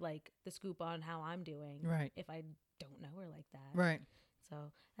her like the scoop on how I'm doing? Right. If I don't know her like that. Right. So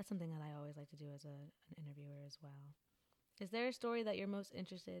that's something that I always like to do as an interviewer as well. Is there a story that you're most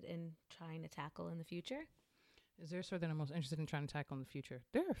interested in trying to tackle in the future? Is there a story that I'm most interested in trying to tackle in the future?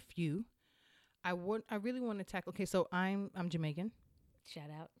 There are a few. I really want to tackle. Okay, so I'm Jamaican.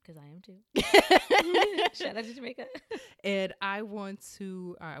 Shout out, because I am too. Shout out to Jamaica. And I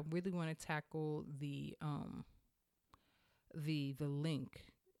really want to tackle the link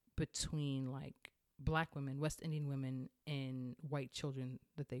between like Black women, West Indian women, and white children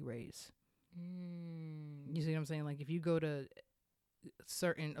that they raise. You see what I'm saying? Like, if you go to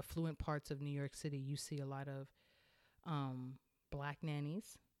certain affluent parts of New York City, you see a lot of Black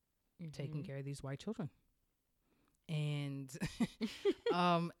nannies taking care of these white children. And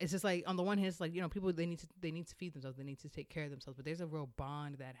it's just like, on the one hand, it's like, you know, people, they need to feed themselves, they need to take care of themselves, but there's a real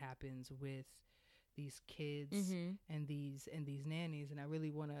bond that happens with these kids and these nannies, and I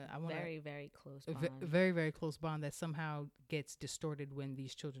want very, very close bond. Very, very close bond that somehow gets distorted when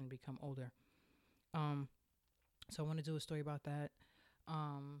these children become older. So I want to do a story about that.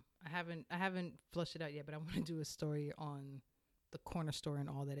 I haven't flushed it out yet, but I want to do a story on the cornerstone and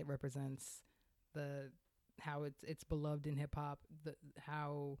all that it represents, how it's beloved in hip hop,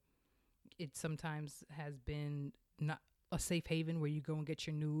 how it sometimes has been not a safe haven where you go and get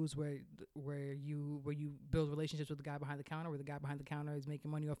your news, where you build relationships with the guy behind the counter, where the guy behind the counter is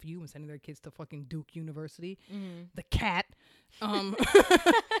making money off of you and sending their kids to fucking Duke University. Mm-hmm. The cat,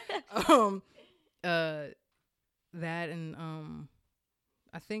 that and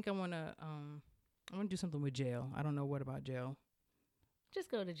I think I want to do something with jail. I don't know what about jail. Just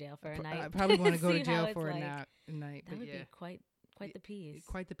go to jail for a night. I probably want to go to jail for a night. That would be quite the piece.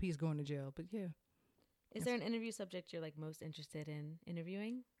 Quite the piece going to jail, but yeah. Is there an interview subject you're like most interested in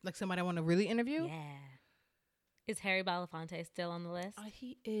interviewing? Like somebody I want to really interview? Yeah. Is Harry Belafonte still on the list?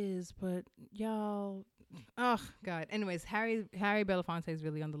 He is, but y'all, oh God. Anyways, Harry Belafonte is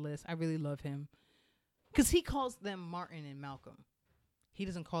really on the list. I really love him because he calls them Martin and Malcolm. He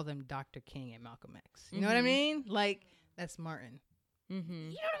doesn't call them Dr. King and Malcolm X. You know what I mean? Like that's Martin. Mm-hmm. You know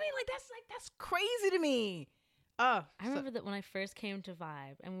what I mean? Like that's crazy to me. I remember that when I first came to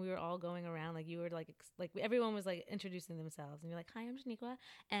Vibe and we were all going around, like you were like everyone was like introducing themselves and you're like, "Hi, I'm Shenequa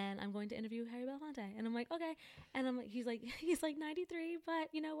and I'm going to interview Harry Belafonte." And I'm like, "Okay." And I'm like, he's like 93, but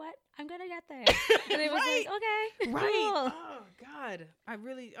you know what? I'm going to get there. And it was like, "Okay." Right. Cool. Oh God.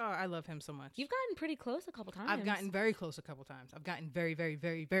 I love him so much. You've gotten pretty close a couple times. I've gotten very close a couple times. I've gotten very, very,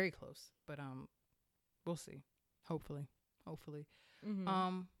 very, very close. But we'll see. Hopefully.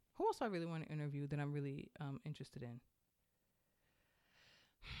 Mm-hmm. Who else I really want to interview that I'm really interested in?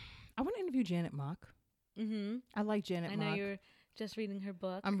 I want to interview Janet Mock. Mm-hmm. I like Janet Mock. I know you're just reading her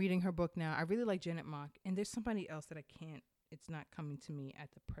book. I'm reading her book now. I really like Janet Mock. And there's somebody else that I can't, it's not coming to me at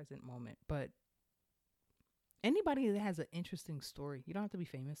the present moment. But anybody that has an interesting story. You don't have to be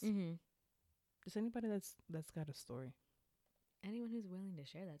famous. Mm-hmm. Just anybody that's got a story. Anyone who's willing to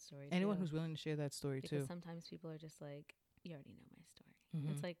share that story. Anyone who's willing to share that story because too. Sometimes people are just like, you already know my story.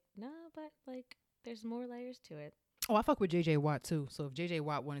 Mm-hmm. It's like, no, but like there's more layers to it. Oh, I fuck with JJ Watt too. So if JJ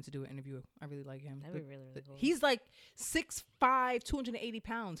Watt wanted to do an interview, I really like him. That'd be really cool. He's like 6'5", 280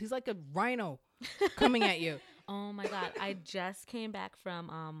 pounds. He's like a rhino coming at you. Oh my God. I just came back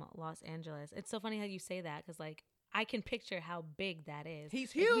from Los Angeles. It's so funny how you say that because like I can picture how big that is.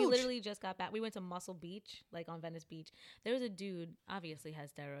 He's huge. Like, we literally just got back. We went to Muscle Beach, like on Venice Beach. There was a dude, obviously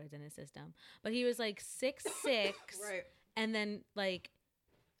has steroids in his system, but he was like 6'6". Right. And then like,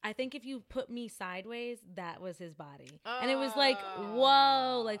 I think if you put me sideways, that was his body. And it was like,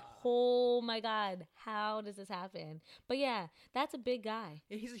 whoa, like, oh my God, how does this happen? But yeah, that's a big guy.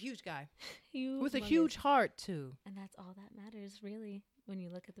 Yeah, he's a huge guy. Huge. With a huge heart too. And that's all that matters, really, when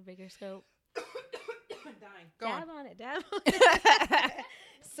you look at the bigger scope. I'm dying. Dab on it.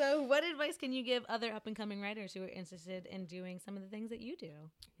 So what advice can you give other up-and-coming writers who are interested in doing some of the things that you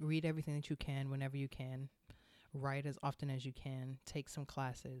do? Read everything that you can whenever you can. Write as often as you can. Take some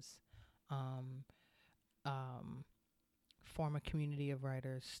classes. Form a community of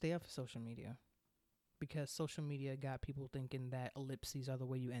writers. Stay off of social media. Because social media got people thinking that ellipses are the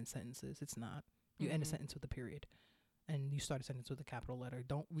way you end sentences. It's not. You end a sentence with a period. And you start a sentence with a capital letter.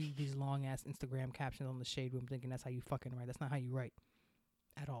 Don't read these long-ass Instagram captions on the Shade Room thinking that's how you fucking write. That's not how you write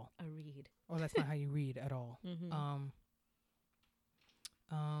at all. A read. Or that's not how you read at all. Mm-hmm.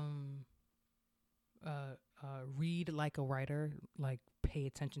 Read like a writer, like pay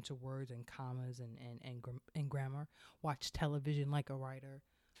attention to words and commas and grammar. Watch television like a writer.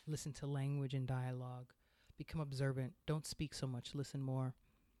 Listen to language and dialogue. Become observant. Don't speak so much. Listen more.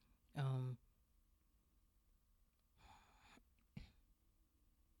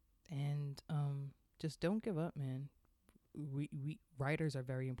 And just don't give up, man. We writers are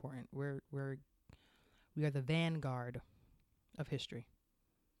very important. We are the vanguard of history.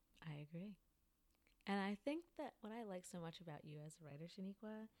 I agree. And I think that what I like so much about you as a writer,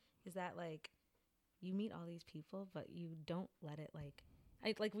 Shenequa, is that like you meet all these people, but you don't let it like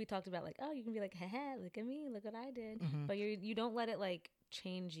we talked about, like, oh, you can be like, haha, look at me, look what I did. Mm-hmm. But you don't let it like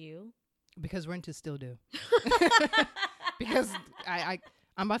change you. Because renters still do. Because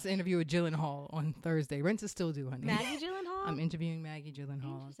I'm about to interview a Gyllenhaal on Thursday. Renters still do, honey. Maggie Gyllenhaal? I'm interviewing Maggie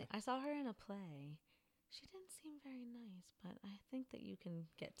Gyllenhaal. Interesting. I saw her in a play. She didn't seem very nice, but I think that you can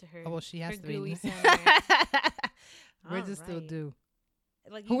get to her. Oh, well, she has to gooey be. Renters still do.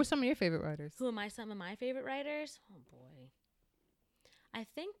 Like, who are some of your favorite writers? Who am I? Some of my favorite writers? Oh boy. I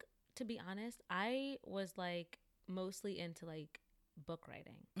think, to be honest, I was like mostly into like book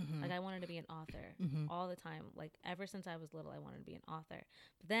writing. Mm-hmm. Like I wanted to be an author all the time. Like ever since I was little, I wanted to be an author.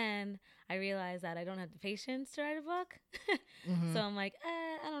 But then I realized that I don't have the patience to write a book. So I'm like,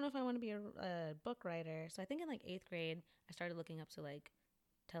 I don't know if I want to be a book writer. So I think in like 8th grade, I started looking up to like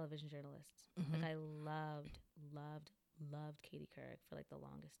television journalists. Like I loved loved Katie Couric for like the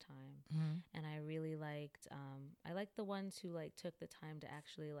longest time. Mm-hmm. And I really liked I liked the ones who like took the time to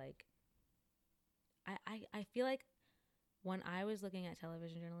actually like I feel like when I was looking at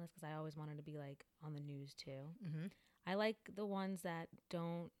television journalists, because I always wanted to be like on the news too. Mm-hmm. I like the ones that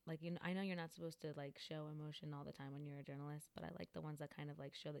don't like, you know, I know you're not supposed to like show emotion all the time when you're a journalist, but I like the ones that kind of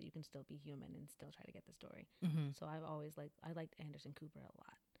like show that you can still be human and still try to get the story. Mm-hmm. So I've always I liked Anderson Cooper a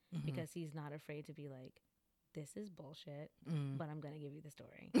lot Mm-hmm. because he's not afraid to be like, this is bullshit, but I'm gonna give you the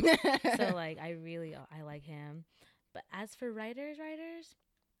story. So like I like him. But as for writers,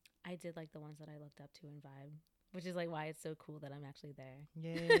 I did like the ones that I looked up to in Vibe, which is like why it's so cool that I'm actually there.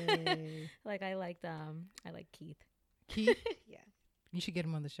 Yay. Like I like Keith. Keith? Yeah. You should get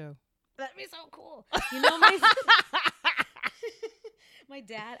him on the show. That'd be so cool. You know, my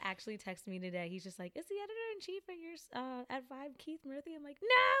dad actually texted me today. He's just like, is the editor-in-chief at your at Vibe Keith Murphy? I'm like, no,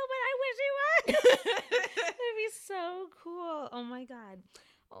 but I wish he was. It'd be so cool. Oh my God.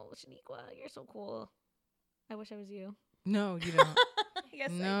 Oh, Shenequa, you're so cool. I wish I was you. No, you don't.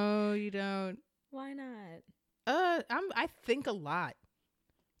 Yes, no, you don't. Why not? I think a lot.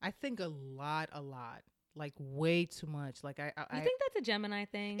 I think a lot. Like way too much. Like I think that's a Gemini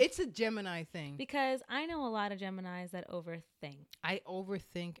thing? It's a Gemini thing. Because I know a lot of Geminis that overthink. I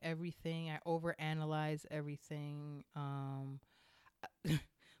overthink everything. I overanalyze everything. My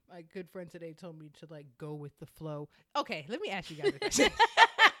good friend today told me to like go with the flow. Okay, let me ask you guys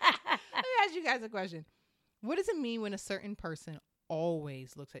a question. What does it mean when a certain person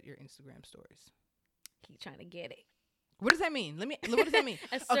always looks at your Instagram stories? He's trying to get it. What does that mean? What does that mean?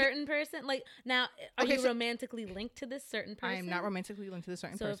 A certain person? Like, now, are you romantically linked to this certain person? I am not romantically linked to this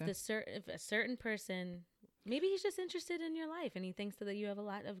certain person. So if a certain person, maybe he's just interested in your life and he thinks that you have a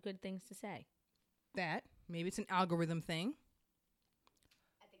lot of good things to say. Maybe it's an algorithm thing.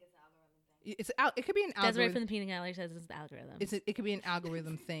 I think it's an algorithm thing. It could be an algorithm. Desiree from the Peanut Gallery says it's the algorithm. It could be an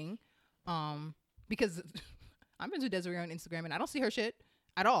algorithm thing. Because I'm into Desiree on Instagram and I don't see her shit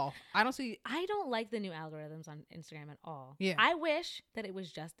at all. I don't like the new algorithms on Instagram at all. Yeah. I wish that it was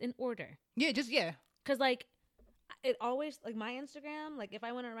just in order. Yeah, Because like it always, like my Instagram, like if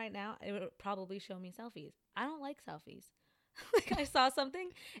I went on right now, it would probably show me selfies. I don't like selfies. Like I saw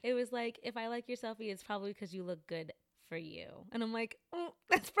something, it was like, if I like your selfie, it's probably because you look good for you. And I'm like, oh,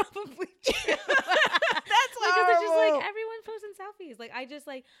 that's probably true. That's because it's just like everyone posting selfies. Like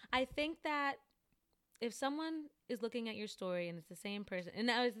I think that if someone is looking at your story and it's the same person, and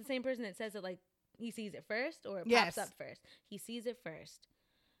now it's the same person that says it, like he sees it first or it pops up first. He sees it first.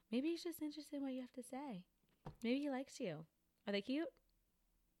 Maybe he's just interested in what you have to say. Maybe he likes you. Are they cute?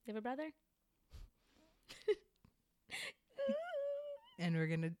 They have a brother? And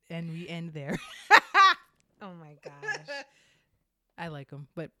we end there. Oh my gosh. I like him,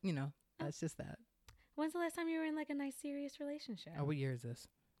 but that's just that. When's the last time you were in like a nice serious relationship? Oh, what year is this?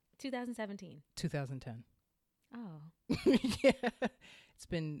 2017. 2010. Oh. Yeah. It's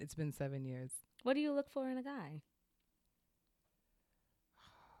been 7 years. What do you look for in a guy?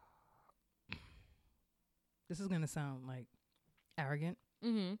 This is gonna sound like arrogant.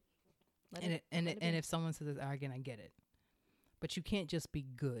 Mm-hmm. And if someone says it's arrogant, I get it. But you can't just be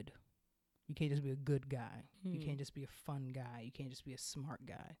good. You can't just be a good guy. You can't just be a fun guy. You can't just be a smart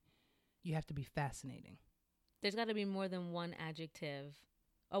guy. You have to be fascinating. There's got to be more than one adjective,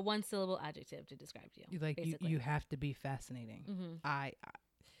 a one-syllable adjective to describe you. Like you have to be fascinating. Mm-hmm.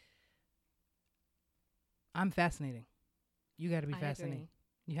 I'm fascinating. You got to be I fascinating. agree.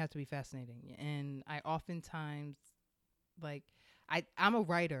 You have to be fascinating. And I oftentimes, like, I'm a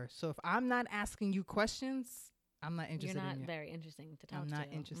writer. So if I'm not asking you questions, I'm not interested in you. You're not very interesting to talk to. I'm not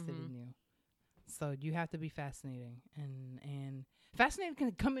interested in you. So you have to be fascinating. And fascinating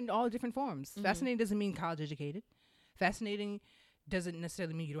can come in all different forms. Mm-hmm. Fascinating doesn't mean college educated. Fascinating doesn't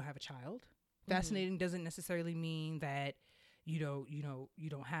necessarily mean you don't have a child. Fascinating doesn't necessarily mean that you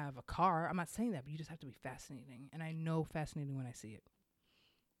don't have a car. I'm not saying that, but you just have to be fascinating. And I know fascinating when I see it.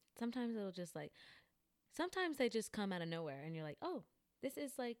 Sometimes it'll just sometimes they just come out of nowhere and you're like, oh, this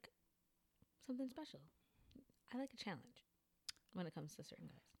is like something special. I like a challenge when it comes to certain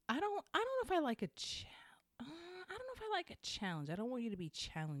guys. I don't know if I like a I don't know if I like a challenge. I don't want you to be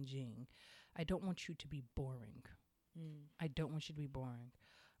challenging. I don't want you to be boring. I don't want you to be boring.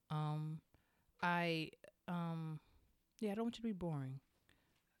 I don't want you to be boring.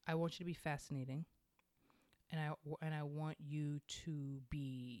 I want you to be fascinating. And I want you to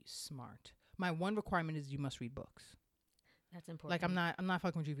be smart. My one requirement is you must read books. That's important. Like I'm not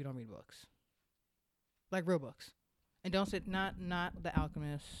fucking with you if you don't read books. Like real books. And don't say not The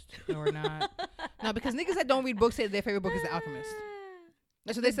Alchemist or not. No, because niggas that don't read books say their favorite book is The Alchemist.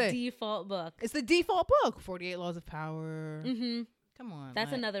 That's what they say. Default book. It's the default book. 48 Laws of Power. Mm-hmm. Come on.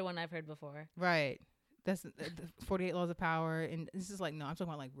 That's another one I've heard before. Right. That's the 48 Laws of Power. And this is like, no, I'm talking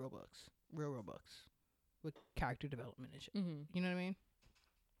about like real books. Real books. With character development and shit. Mm-hmm. You know what I mean?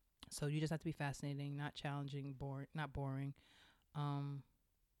 So you just have to be fascinating, not challenging, not boring.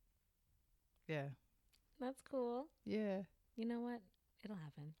 Yeah. That's cool. Yeah. You know what? It'll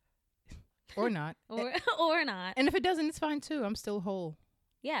happen. Or not. or not. And if it doesn't, it's fine too. I'm still whole.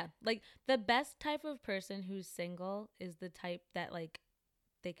 Yeah. Like the best type of person who's single is the type that like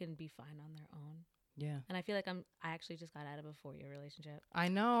they can be fine on their own. Yeah. And I feel like I actually just got out of a 4-year relationship. I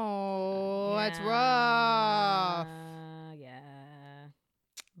know. That's rough. Yeah.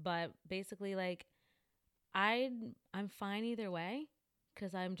 But basically like I'm fine either way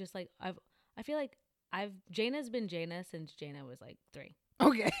cuz I'm just like I feel like Jaina's been Jaina since Jaina was like 3.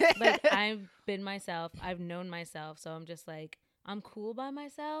 Okay. Like I've been myself. I've known myself. So I'm just like, I'm cool by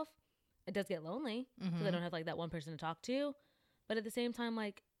myself. It does get lonely because I don't have like that one person to talk to. But at the same time,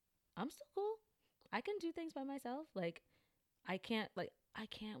 like, I'm still cool. I can do things by myself. Like, I can't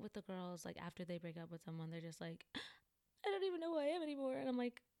with the girls, like after they break up with someone, they're just like, I don't even know who I am anymore. And I'm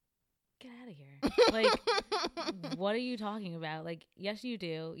like, get out of here. Like, what are you talking about? Like, yes, you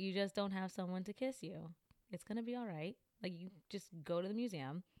do. You just don't have someone to kiss you. It's going to be all right. Like, you just go to the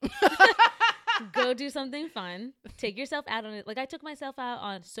museum, go do something fun, take yourself out on it. Like, I took myself out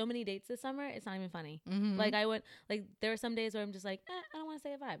on so many dates this summer. It's not even funny. Mm-hmm. Like, there were some days where I'm just like, I don't want to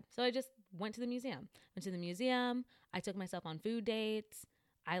stay at Vibe. So I just went to the museum. I took myself on food dates.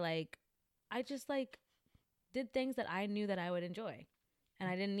 I just did things that I knew that I would enjoy. And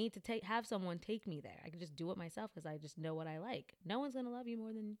I didn't need to have someone take me there. I could just do it myself because I just know what I like. No one's going to love you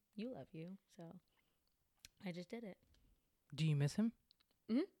more than you love you. So I just did it. Do you miss him?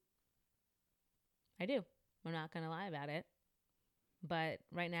 Mm-hmm. I do. I'm not going to lie about it. But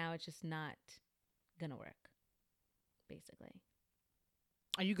right now, it's just not going to work, basically.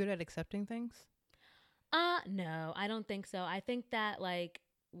 Are you good at accepting things? No, I don't think so. I think that, like,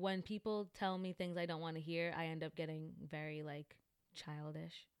 when people tell me things I don't want to hear, I end up getting very, like,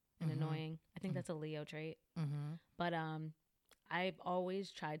 childish and annoying. I think that's a Leo trait. Mm-hmm. But I've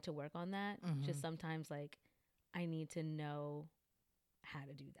always tried to work on that. Just sometimes, like, I need to know how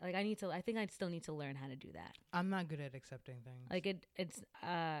to do that. Like I think I still need to learn how to do that. I'm not good at accepting things. Like it's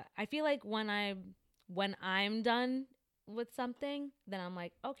I feel like when I'm done with something, then I'm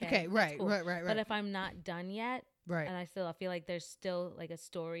like, okay, right, cool. right. But if I'm not done yet, right, and I feel like there's still like a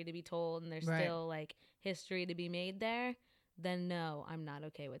story to be told and there's still like history to be made there, then no, I'm not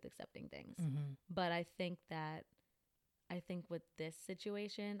okay with accepting things. Mm-hmm. But I think with this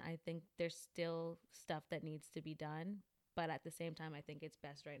situation, I think there's still stuff that needs to be done. But at the same time, I think it's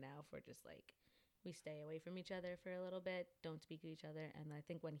best right now for just like we stay away from each other for a little bit, don't speak to each other. And I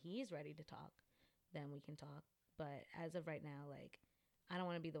think when he's ready to talk, then we can talk. But as of right now, like I don't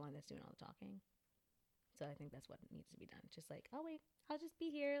want to be the one that's doing all the talking. So I think that's what needs to be done. Just like, oh, wait, I'll just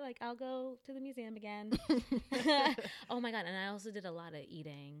be here. Like, I'll go to the museum again. Oh, my God. And I also did a lot of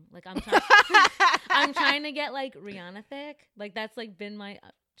eating. Like, I'm trying to get, like, Rihanna thick. Like, that's, like, been my...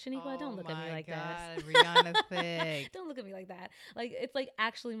 Shenequa, don't look at me like this. Rihanna thick. Don't look at me like that. Like, it's, like,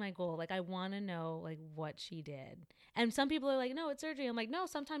 actually my goal. Like, I want to know, like, what she did. And some people are like, no, it's surgery. I'm like, no,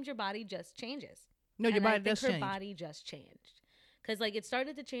 sometimes your body just changes. No, your body does change. Her body just changed. Because, like, it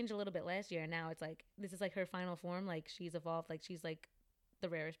started to change a little bit last year. And now it's, like, this is, like, her final form. Like, she's evolved. Like, she's, like, the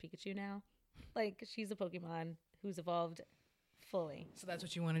rarest Pikachu now. Like, she's a Pokemon who's evolved fully. So that's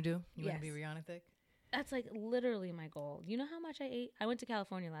what you want to do? You want to be Rihanna thick? That's, like, literally my goal. You know how much I ate? I went to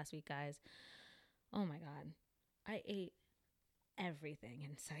California last week, guys. Oh, my God. I ate everything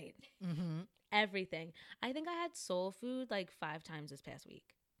in sight. Mm-hmm. Everything. I think I had soul food, like, 5 times this past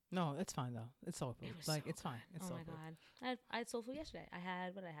week. No, it's fine though. It's soul food. Like it's fine. It's soul food. Oh my God. I had soul food yesterday. I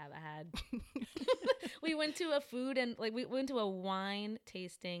had we went to a food and like we went to a wine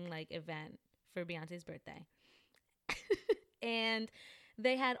tasting like event for Beyonce's birthday. And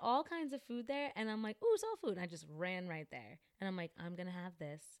they had all kinds of food there and I'm like, "Ooh, soul food." And I just ran right there. And I'm like, "I'm going to have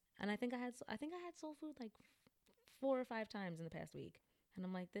this." And I think I had soul food like 4 or 5 times in the past week. And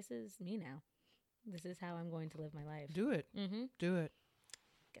I'm like, "This is me now. This is how I'm going to live my life." Do it. Mm-hmm. Do it.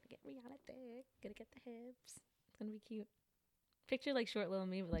 Gotta get Rihanna thick. Gotta get the hips. It's gonna be cute. Picture like short little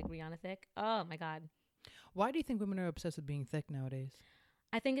me with like Rihanna thick. Oh my God. Why do you think women are obsessed with being thick nowadays?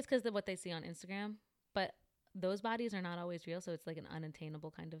 I think it's because of what they see on Instagram. But those bodies are not always real, so it's like an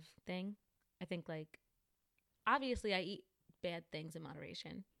unattainable kind of thing. I think like obviously I eat bad things in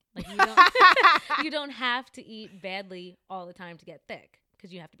moderation. Like you don't you don't have to eat badly all the time to get thick.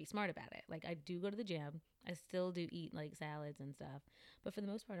 because you have to be smart about it. Like I do go to the gym. I still do eat like salads and stuff. But for the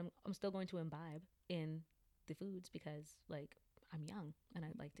most part, I'm still going to imbibe in the foods because like I'm young and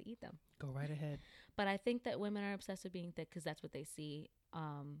I'd like to eat them. Go right ahead. But I think that women are obsessed with being thick because that's what they see.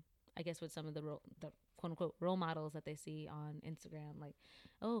 I guess with some of the quote unquote role models that they see on Instagram, like,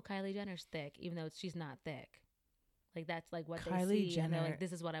 oh, Kylie Jenner's thick, even though she's not thick. Like that's like what Kylie they see, Jenner. and they're like,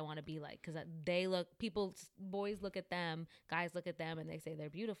 this is what I want to be like, because boys look at them, guys look at them, and they say they're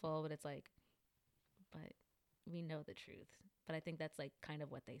beautiful, but it's like, but we know the truth. But I think that's like kind of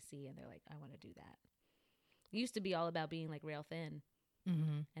what they see, and they're like, I want to do that. It used to be all about being like real thin,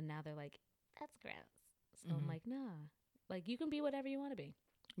 and now they're like, that's gross. So I'm like, nah, like you can be whatever you want to be.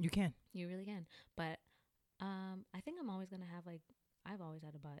 You can. You really can. But I think I'm always going to have like, I've always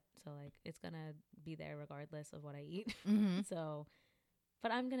had a butt. So like it's going to be there regardless of what I eat. So,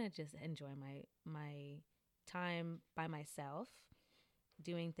 but I'm going to just enjoy my time by myself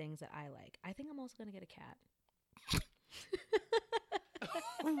doing things that I like. I think I'm also going to get a cat.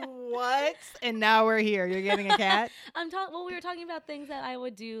 What? And now we're here. You're getting a cat? Well, we were talking about things that I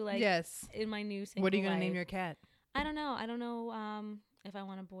would do like in my new single What are you going life. to name your cat? I don't know. If I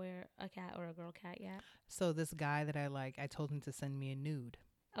want a boy or a cat or a girl cat yet. So this guy that I like, I told him to send me a nude.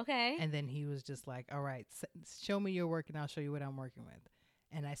 Okay. And then he was just like, all right, show me your work and I'll show you what I'm working with.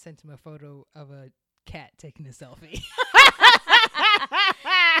 And I sent him a photo of a cat taking a selfie.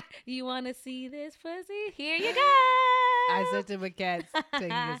 You want to see this pussy? Here you go. I sent him a cat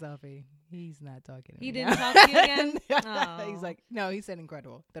taking a selfie. He's not talking to me. He didn't talk to you again? Oh. He's like, no, he said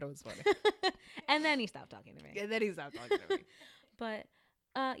incredible. That it was funny. And then he stopped talking to me. But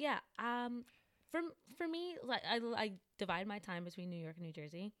for me, like I divide my time between New York and New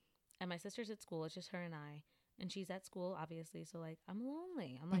Jersey, and my sister's at school. It's just her and I, and she's at school, obviously. So like I'm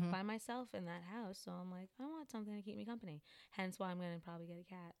lonely. I'm like by myself in that house. So I'm like I want something to keep me company. Hence why I'm gonna probably get a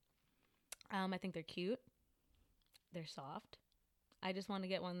cat. I think they're cute. They're soft. I just want to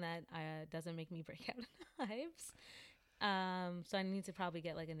get one that doesn't make me break out in hives. So I need to probably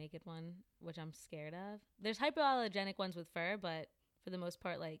get like a naked one, which I'm scared of. There's hypoallergenic ones with fur, but for the most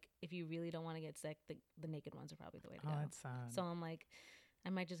part, like if you really don't want to get sick, the naked ones are probably the way to go. That's sad. So I'm like, I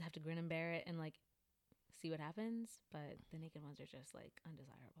might just have to grin and bear it and like see what happens. But the naked ones are just like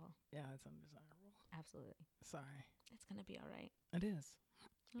undesirable. Yeah, it's undesirable. Absolutely. Sorry. It's gonna be all right. It is.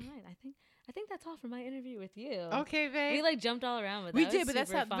 All right. I think that's all for my interview with you. Okay, babe. We like jumped all around with we that. did, but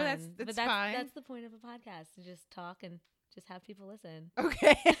that's fun. That's fine. That's the point of a podcast, to just talk and just have people listen.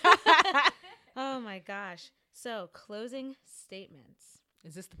 Okay. Oh my gosh. So closing statements.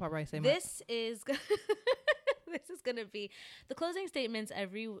 Is this the part where I say this is gonna be the closing statements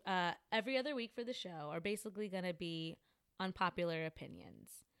every other week for the show are basically gonna be unpopular opinions.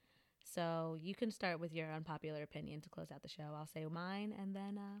 So you can start with your unpopular opinion to close out the show. I'll say mine, and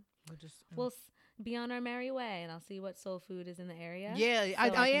then we'll be on our merry way, and I'll see what soul food is in the area. Yeah,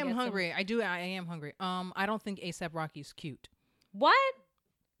 so I am hungry. I am hungry. I don't think A$AP Rocky's cute. What?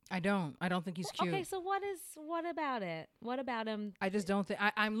 I don't think he's cute. Okay, so what about it? What about him? I just don't think.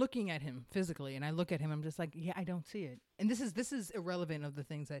 I'm looking at him physically, and I look at him. I'm just like, yeah, I don't see it. And this is irrelevant of the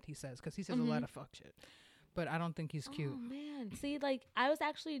things that he says, because he says a lot of fuck shit. But I don't think he's cute. Oh, man. See, like, I was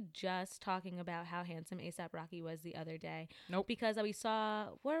actually just talking about how handsome A$AP Rocky was the other day. Nope. Because we saw,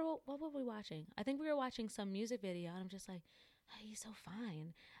 what were we watching? I think we were watching some music video, and I'm just like, oh, he's so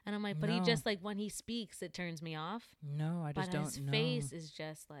fine. And I'm like, but he just, like, when he speaks, it turns me off. No, I just don't know. His face is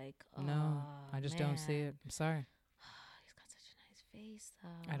just like, oh, no, I just don't see it. I'm sorry. He's got such a nice face,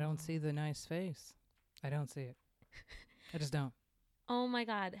 though. I don't see the nice face. I don't see it. I just don't. Oh, my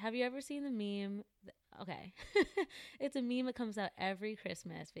God. Have you ever seen the meme? Okay. It's a meme that comes out every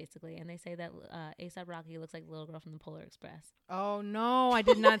Christmas, basically. And they say that A$AP Rocky looks like the little girl from the Polar Express. Oh, no. I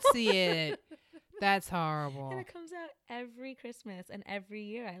did not see it. That's horrible. And it comes out every Christmas. And every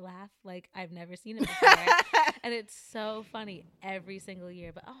year I laugh like I've never seen it before. And it's so funny every single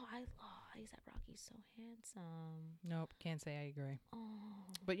year. But, A$AP Rocky's so handsome. Nope. Can't say I agree. Oh.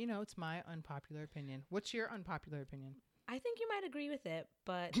 But, it's my unpopular opinion. What's your unpopular opinion? I think you might agree with it,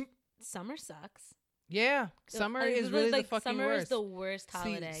 but summer sucks. Yeah, summer is really the fucking summer worst. Summer is the worst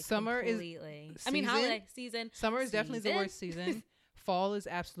holiday. Summer completely. Is. Season, holiday season. Summer is definitely the worst season. Fall is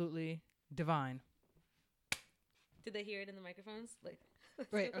absolutely divine. Did they hear it in the microphones? Like,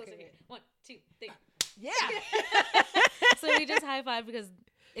 wait, okay. 1, 2, 3. Yeah. So we just high five because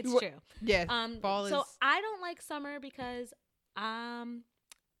it's true. Yeah. Fall is. So I don't like summer because I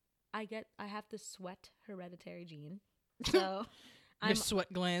have the sweat hereditary gene. So your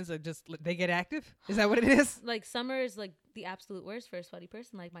sweat glands are they get active? Is that what it is? Like summer is like the absolute worst for a sweaty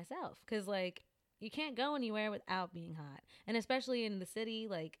person like myself. Cause like you can't go anywhere without being hot. And especially in the city,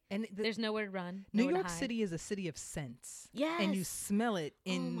 like, there's nowhere to run. New York City is a city of scents. Yes. And you smell it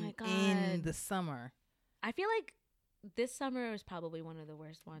in the summer. I feel like this summer was probably one of the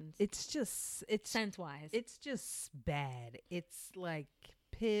worst ones. It's scent-wise. It's just bad. It's like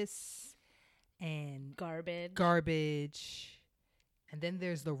piss and garbage. And then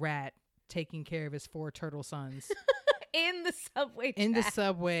there's the rat taking care of his 4 turtle sons in the subway. The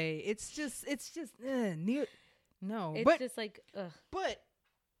subway. It's just no. It's just like ugh. But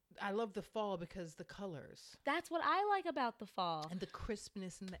I love the fall because the colors. That's what I like about the fall. And the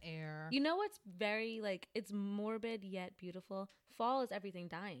crispness in the air. You know what's very, like, it's morbid yet beautiful? Fall is everything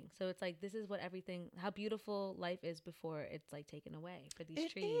dying. So it's like, this is what how beautiful life is before it's, like, taken away for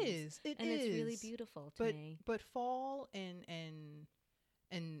these trees. It is. It's really beautiful to me. But fall and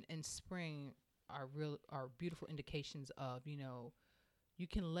spring are beautiful indications of, you know, you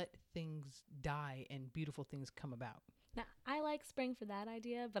can let things die and beautiful things come about. Now, I like spring for that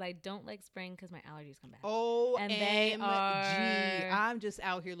idea, but I don't like spring because my allergies come back. OMG. I'm just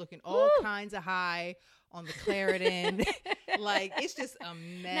out here looking all kinds of high on the Claritin. Like, it's just a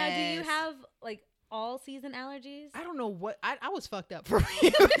mess. Now, do you have, like, all season allergies? I don't know what. I was fucked up for a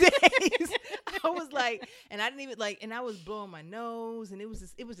few days. I was like, and I didn't even, like, and I was blowing my nose, and it was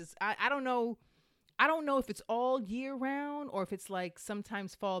just, I don't know. I don't know if it's all year round or if it's, like,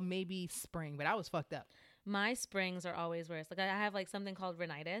 sometimes fall, maybe spring, but I was fucked up. My springs are always worse. Like, I have, like, something called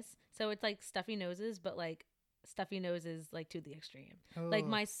rhinitis. So it's like stuffy noses, but, like, stuffy noses, like, to the extreme. Oh. Like,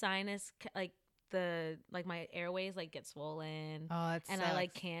 my sinus, like, my airways, like, get swollen. Oh, that and sucks. I,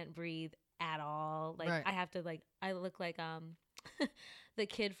 like, can't breathe at all. Like, right. I have to, like, I look like the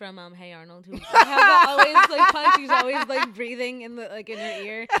kid from Hey Arnold, who always, like, punch. He's always, like, breathing in the, like, in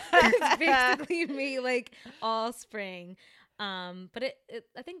your ear. It's basically me, like, all spring. But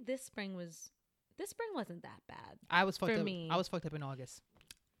I think this spring wasn't that bad. I was fucked for up. me. I was fucked up in August.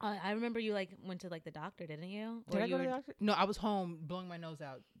 I remember you, like, went to, like, the doctor, didn't you? Did I go to the doctor? No, I was home blowing my nose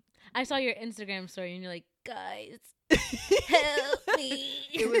out. I saw your Instagram story and you're like, guys, help me.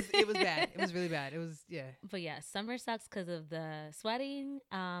 It was bad. It was really bad. It was, yeah. But yeah, summer sucks because of the sweating.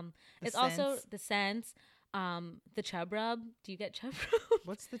 It's also the scents. The chub rub. Do you get chub rub?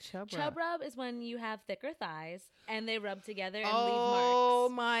 What's the chub rub? Chub rub is when you have thicker thighs and they rub together and leave marks. Oh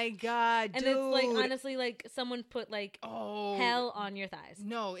my God, dude. And it's like, honestly, like someone put like hell on your thighs.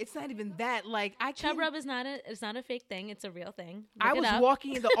 No, it's not even that. Like, chub rub is not a fake thing. It's a real thing. I was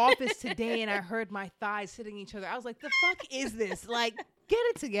walking in the office today and I heard my thighs hitting each other. I was like, the fuck is this? Like, get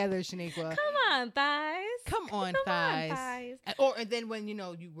it together, Shenequa. Come on, thighs. Come on, thighs. And then when, you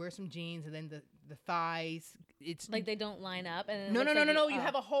know, you wear some jeans and then the thighs, it's like they don't line up. And no. You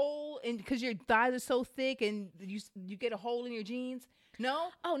have a hole because your thighs are so thick and you get a hole in your jeans. No?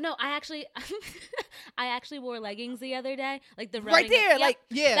 Oh no, I actually wore leggings the other day. Like the right there, like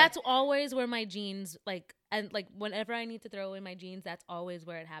yeah. That's always where my jeans and whenever I need to throw away my jeans, that's always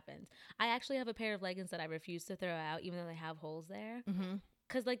where it happens. I actually have a pair of leggings that I refuse to throw out, even though they have holes there. Mm-hmm.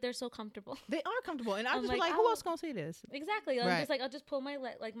 Cause like they're so comfortable. They are comfortable, and I'm just like, who else gonna see this? Exactly. I'm just like, I'll just pull my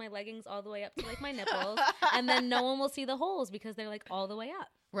my leggings all the way up to like my nipples, and then no one will see the holes because they're like all the way up.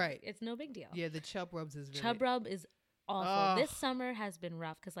 Right. It's no big deal. Yeah, the chub rubs is really... chub rub is awful. This summer has been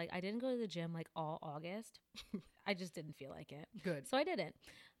rough because like I didn't go to the gym like all August. I just didn't feel like it. Good. So I didn't.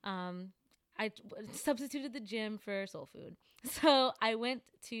 I substituted the gym for soul food. So I went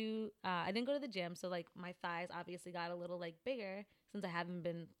to, I didn't go to the gym. So like my thighs obviously got a little like bigger since I haven't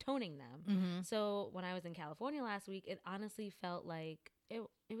been toning them. Mm-hmm. So when I was in California last week, it honestly felt like it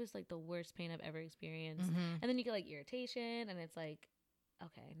was like the worst pain I've ever experienced. Mm-hmm. And then you get like irritation and it's like,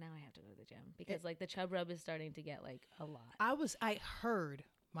 okay, now I have to go to the gym because like the chub rub is starting to get like a lot. I heard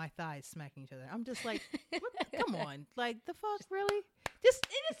my thighs smacking each other. I'm just like, come on. Like, the fuck, really? This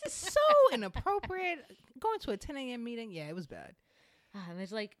is so inappropriate. Going to a 10 a.m. meeting, yeah, it was bad. And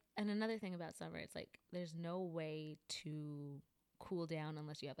there's like, and another thing about summer, it's like, there's no way to cool down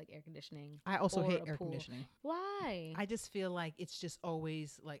unless you have like air conditioning. I also hate air conditioning. Why? I just feel like it's just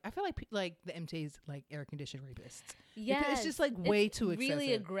always like, I feel like the MTA's like air conditioned rapists. Yeah, it's just like way too excessive.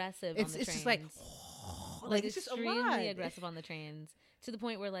 Really aggressive on the trains. It's just like it's just extremely aggressive on the trains to the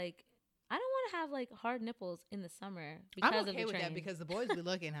point where like I don't want to have like hard nipples in the summer because I'm okay of the with train. that because the boys be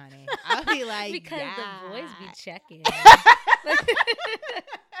looking, honey. I'll be like, because the boys be checking.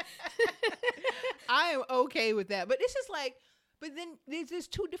 I am okay with that, but it's just like, but then there's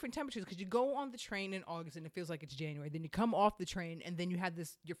two different temperatures because you go on the train in August and it feels like it's January. Then you come off the train and then you have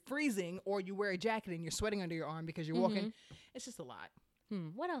this, you're freezing or you wear a jacket and you're sweating under your arm because you're walking. It's just a lot.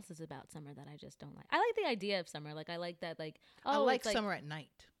 What else is about summer that I just don't like? I like the idea of summer. Like I like that. Like I like summer at night.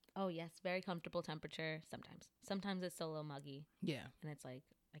 Oh yes, very comfortable temperature. Sometimes it's still a little muggy. Yeah, and it's like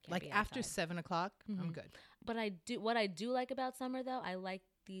I can't. Like be after outside. 7:00, I'm good. But what I do like about summer though, I like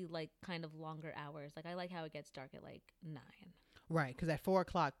the like kind of longer hours. Like I like how it gets dark at like 9. Right, because at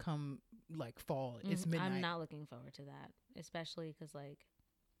 4:00 come like fall. It's midnight. I'm not looking forward to that, especially because like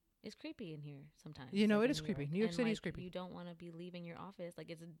it's creepy in here sometimes. You know, like, it is creepy. New York City is creepy. You don't want to be leaving your office. Like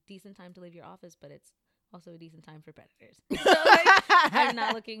it's a decent time to leave your office, but it's also a decent time for predators. So like, I'm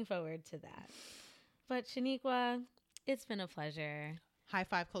not looking forward to that. But Shenequa, it's been a pleasure. High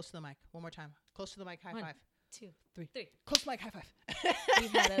five close to the mic. One more time. Close to the mic. High 1, five. 2, 3. Close to the mic. High five.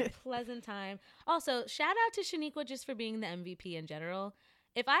 We've had a pleasant time. Also, shout out to Shenequa just for being the MVP in general.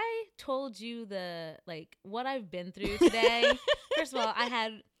 If I told you what I've been through today, first of all,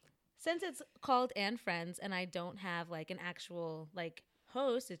 since it's called And Friends and I don't have like an actual like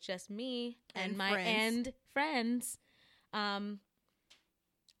host, it's just me and my and friends.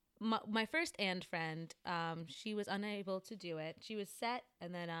 My first and friend, she was unable to do it. She was set,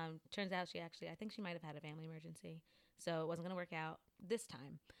 and then turns out I think she might have had a family emergency, so it wasn't going to work out this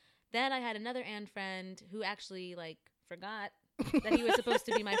time. Then I had another and friend who actually like forgot that he was supposed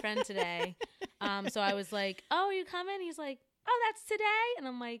to be my friend today. So I was like, "Oh, are you coming?" He's like, "Oh, that's today," and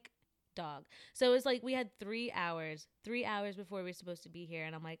I'm like, "Dog." So it was like we had 3 hours before we were supposed to be here,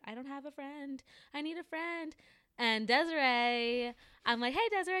 and I'm like, "I don't have a friend. I need a friend." And Desiree, I'm like, "Hey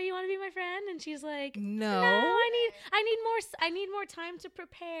Desiree, you want to be my friend?" And she's like, No, I need more time to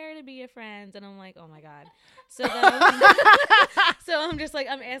prepare to be your friend." And I'm like, "Oh my god." So then so I'm just like,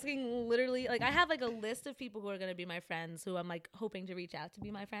 I'm asking literally, like I have like a list of people who are gonna be my friends who I'm like hoping to reach out to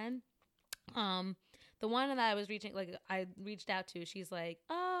be my friend. The one that I reached out to, she's like,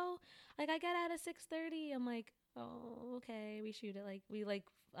 "Oh, like I get out at 6:30." I'm like, "Oh, okay, we shoot it like we like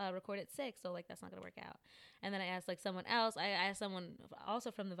record at 6, so like that's not gonna work out." And then I asked like someone else. I asked someone also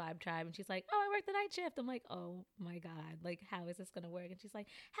from the Vibe Tribe, and she's like, "Oh, I work the night shift." I'm like, "Oh my god, like how is this gonna work?" And she's like,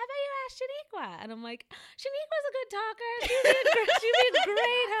 "How about you ask Shenequa?" And I'm like, "Shenequa's a good talker. She'd be a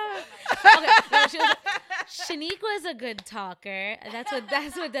great host." Okay, no, Shenequa's a good talker. That's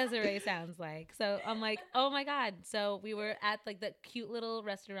what Desiree sounds like. So I'm like, "Oh my god." So we were at like the cute little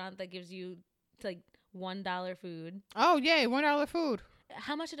restaurant that gives you like $1 food. Oh yay, $1 food.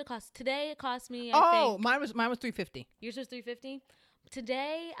 How much did it cost? Today it cost me, I think, mine was $3.50. Yours was $3.50?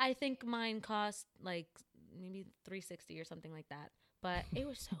 Today I think mine cost like maybe $3.60 or something like that. But it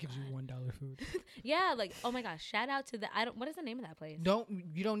was so gives good. You $1 food. Yeah, like oh my gosh, shout out to what is the name of that place? You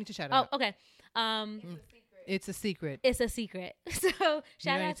don't need to shout it out. Oh, okay. It's a secret. It's a secret. So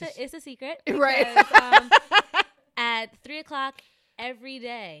shout out to It's a Secret. Because, right. At 3:00 every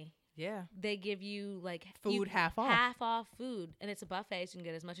day. Yeah. They give you like food half off. Half off food. And it's a buffet, so you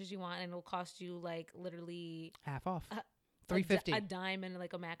can get as much as you want, and it'll cost you like literally half off. $3.50. A dime and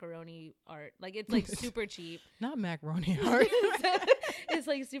like a macaroni art. Like it's like super cheap. Not macaroni art. It's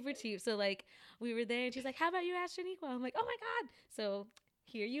like super cheap. So like we were there and she's like, "How about you ask Shenequa?" I'm like, "Oh my god." So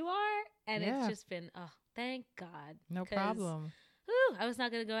here you are. And it's just been thank God. No problem. Whew, I was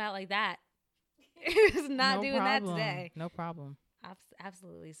not gonna go out like that. I was not doing that today. No problem.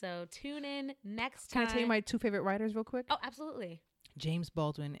 Absolutely. So tune in next time. Can I tell you my 2 favorite writers real quick? Oh, absolutely. James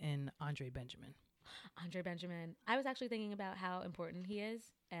Baldwin and Andre Benjamin. Andre Benjamin. I was actually thinking about how important he is,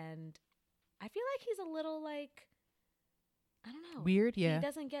 and I feel like he's a little like, I don't know. Weird, yeah. He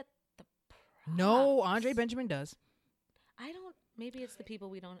doesn't get the props. No, Andre Benjamin does. Maybe it's the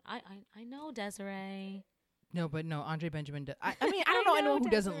people we don't. I know Desiree. No, but no, Andre Benjamin does. I mean, I don't know anyone who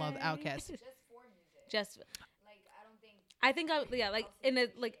doesn't love Outkast. Just for music. Just like I don't think. I think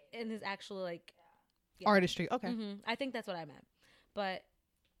in his actual artistry. Okay. Mm-hmm. I think that's what I meant. But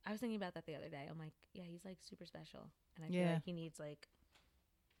I was thinking about that the other day. I'm like, yeah, he's like super special, and I feel like he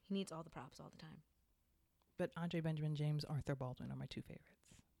needs all the props all the time. But Andre Benjamin, James Arthur Baldwin are my 2 favorites.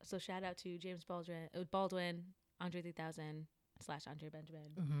 So shout out to James Baldwin, Andre 3000 / Andre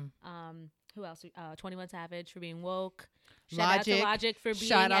Benjamin. Mm-hmm. Who else? 21 Savage for being woke. Shout out to Logic for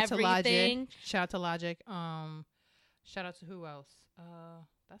being everything. Shout out to Logic. Shout out to who else?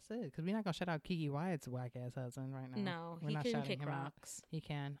 That's it. Because we're not gonna shout out Kiki Wyatt's whack ass husband right now. No, we're he not can kick him rocks. Out. He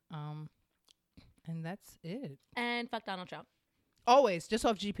can. And that's it. And fuck Donald Trump. Always, just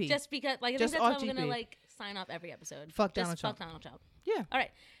off GP. Just because, like, I think that's how I'm gonna like sign off every episode. Fuck Donald Trump. Fuck Donald Trump. Yeah. All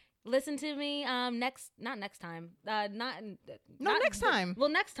right. Listen to me not next time. Next time. Well,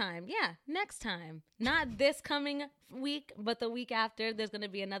 next time. Yeah, next time. Not this coming week, but the week after. There's going to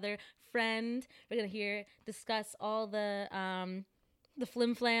be another friend. We're going to discuss all the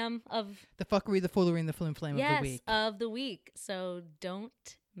flim flam of the fuckery, the foolery, and the flim flam of the week. Yes, of the week. So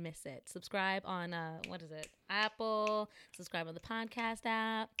don't miss it. Subscribe on what is it? Apple. Subscribe on the podcast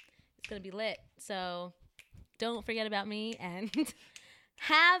app. It's gonna be lit. So don't forget about me and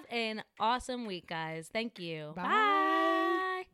have an awesome week, guys. Thank you. Bye.